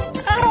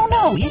 I don't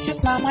know, he's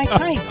just not my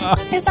type.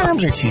 His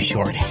arms are too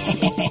short.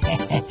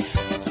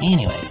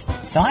 Anyways,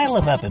 so I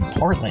live up in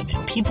Portland,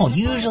 and people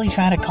usually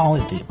try to call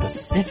it the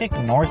Pacific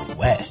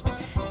Northwest.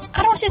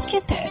 I don't just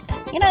get that.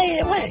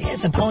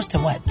 As opposed to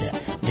what?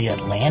 The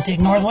Atlantic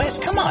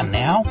Northwest? Come on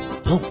now.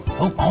 Oh,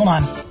 hold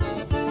on.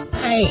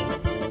 Hey,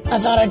 I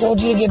thought I told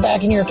you to get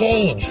back in your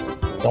cage.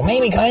 Don't make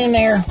me come in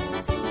there.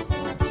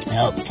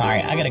 Oh,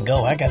 sorry, I gotta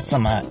go. I got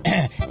some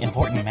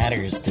important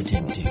matters to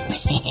tend to.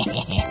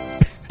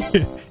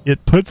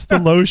 It puts the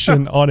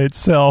lotion on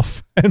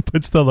itself and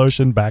puts the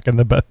lotion back in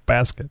the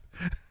basket.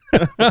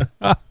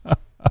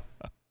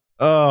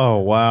 Oh,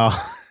 wow.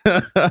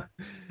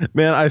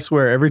 Man, I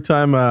swear, every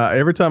time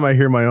I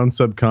hear my own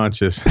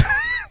subconscious,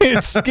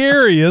 it's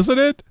scary, isn't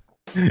it?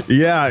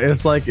 Yeah,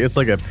 it's like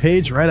a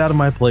page right out of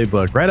my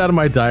playbook, right out of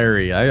my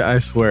diary. I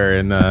swear,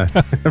 and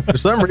for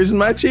some reason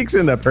my cheeks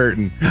end up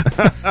hurting.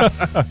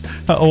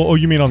 Oh,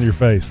 you mean on your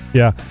face?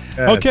 Yeah.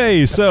 Yes.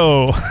 Okay,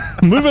 so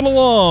moving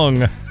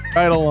along.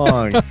 Right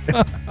along.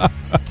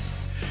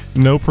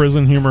 No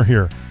prison humor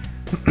here.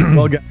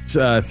 Well, guys,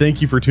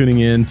 thank you for tuning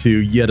in to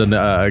yet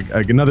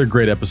another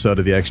great episode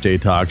of the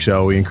XJ Talk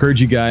Show. We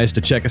encourage you guys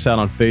to check us out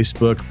on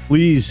Facebook.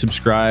 Please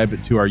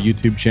subscribe to our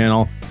YouTube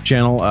channel.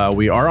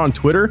 We are on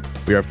Twitter.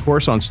 We are, of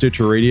course, on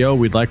Stitcher Radio.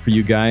 We'd like for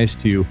you guys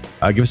to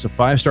give us a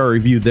 5-star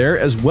review there,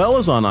 as well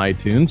as on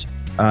iTunes.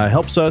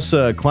 Helps us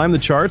climb the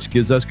charts,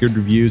 gives us good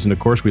reviews, and, of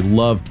course, we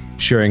love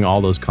sharing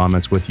all those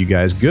comments with you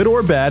guys, good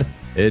or bad.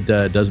 It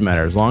doesn't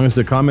matter. As long as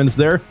the comment's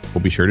there,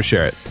 we'll be sure to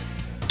share it.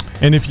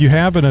 And if you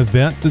have an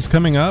event that's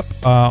coming up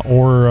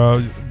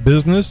or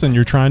business and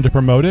you're trying to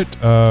promote it,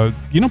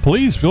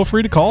 please feel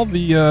free to call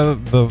the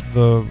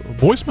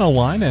voicemail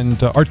line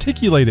and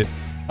articulate it.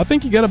 I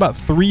think you got about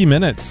 3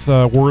 minutes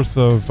worth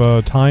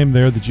of time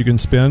there that you can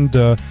spend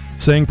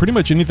saying pretty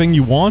much anything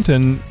you want.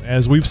 And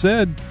as we've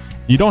said,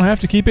 you don't have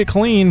to keep it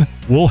clean.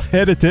 We'll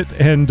edit it,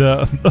 and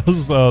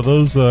those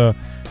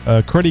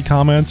cruddy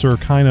comments are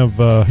kind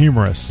of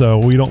humorous, so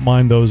we don't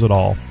mind those at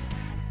all.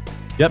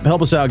 Yep,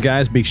 help us out,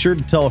 guys. Be sure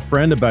to tell a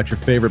friend about your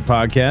favorite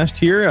podcast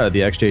here,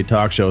 the XJ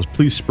Talk Shows.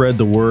 Please spread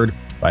the word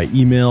by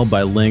email,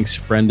 by links,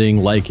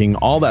 friending, liking,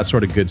 all that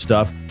sort of good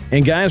stuff.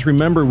 And guys,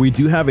 remember, we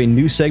do have a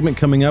new segment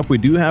coming up. We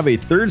do have a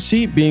third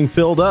seat being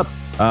filled up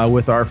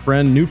with our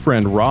new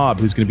friend, Rob,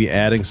 who's going to be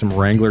adding some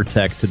Wrangler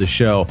tech to the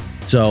show.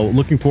 So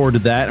looking forward to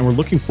that, and we're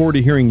looking forward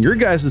to hearing your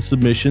guys'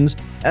 submissions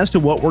as to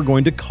what we're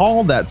going to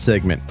call that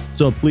segment.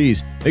 So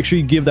please, make sure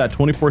you give that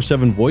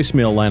 24/7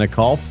 voicemail line a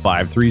call,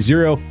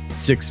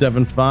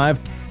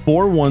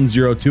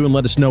 530-675-4102, and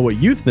let us know what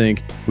you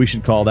think we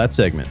should call that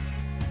segment.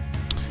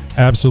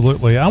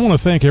 Absolutely. I want to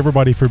thank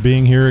everybody for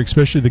being here,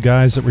 especially the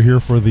guys that were here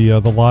for the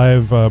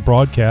live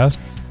broadcast.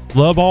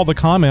 Love all the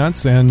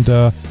comments, and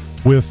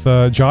with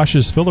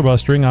Josh's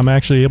filibustering, I'm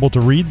actually able to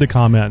read the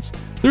comments.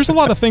 There's a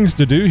lot of things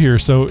to do here,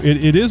 so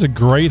it is a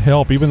great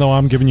help. Even though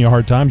I'm giving you a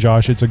hard time,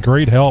 Josh, it's a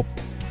great help,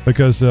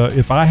 because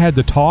if I had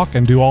to talk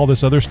and do all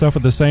this other stuff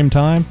at the same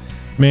time,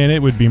 man, it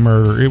would be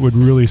murder.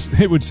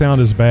 It would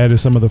sound as bad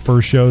as some of the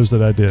first shows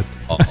that I did.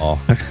 Well,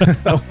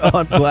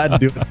 I'm glad to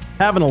do it.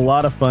 Having a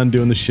lot of fun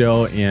doing the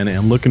show, and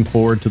looking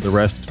forward to the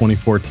rest of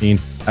 2014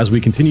 as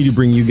we continue to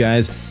bring you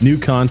guys new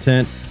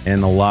content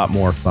and a lot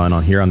more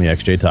fun here on the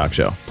XJ Talk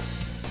Show.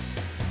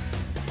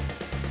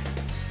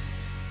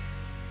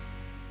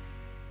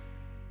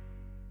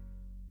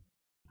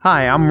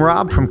 Hi, I'm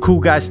Rob from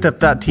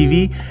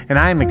CoolGuyStuff.tv, and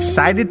I am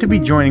excited to be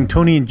joining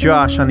Tony and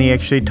Josh on the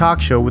XJ Talk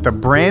Show with a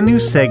brand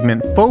new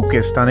segment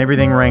focused on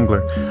everything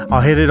Wrangler.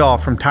 I'll hit it all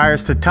from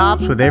tires to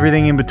tops with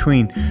everything in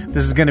between.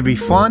 This is going to be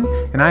fun,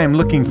 and I am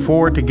looking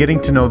forward to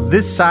getting to know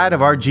this side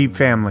of our Jeep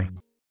family.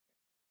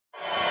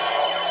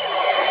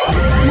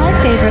 My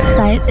favorite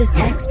site is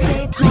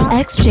XJ Talk.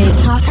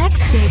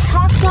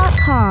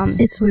 XJTalk.com.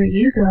 It's where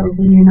you go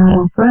when you're not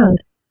off-road.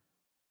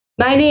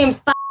 My name's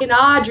fucking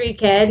Audrey,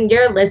 kid, and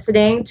you're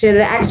listening to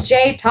the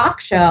XJ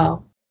Talk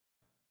Show.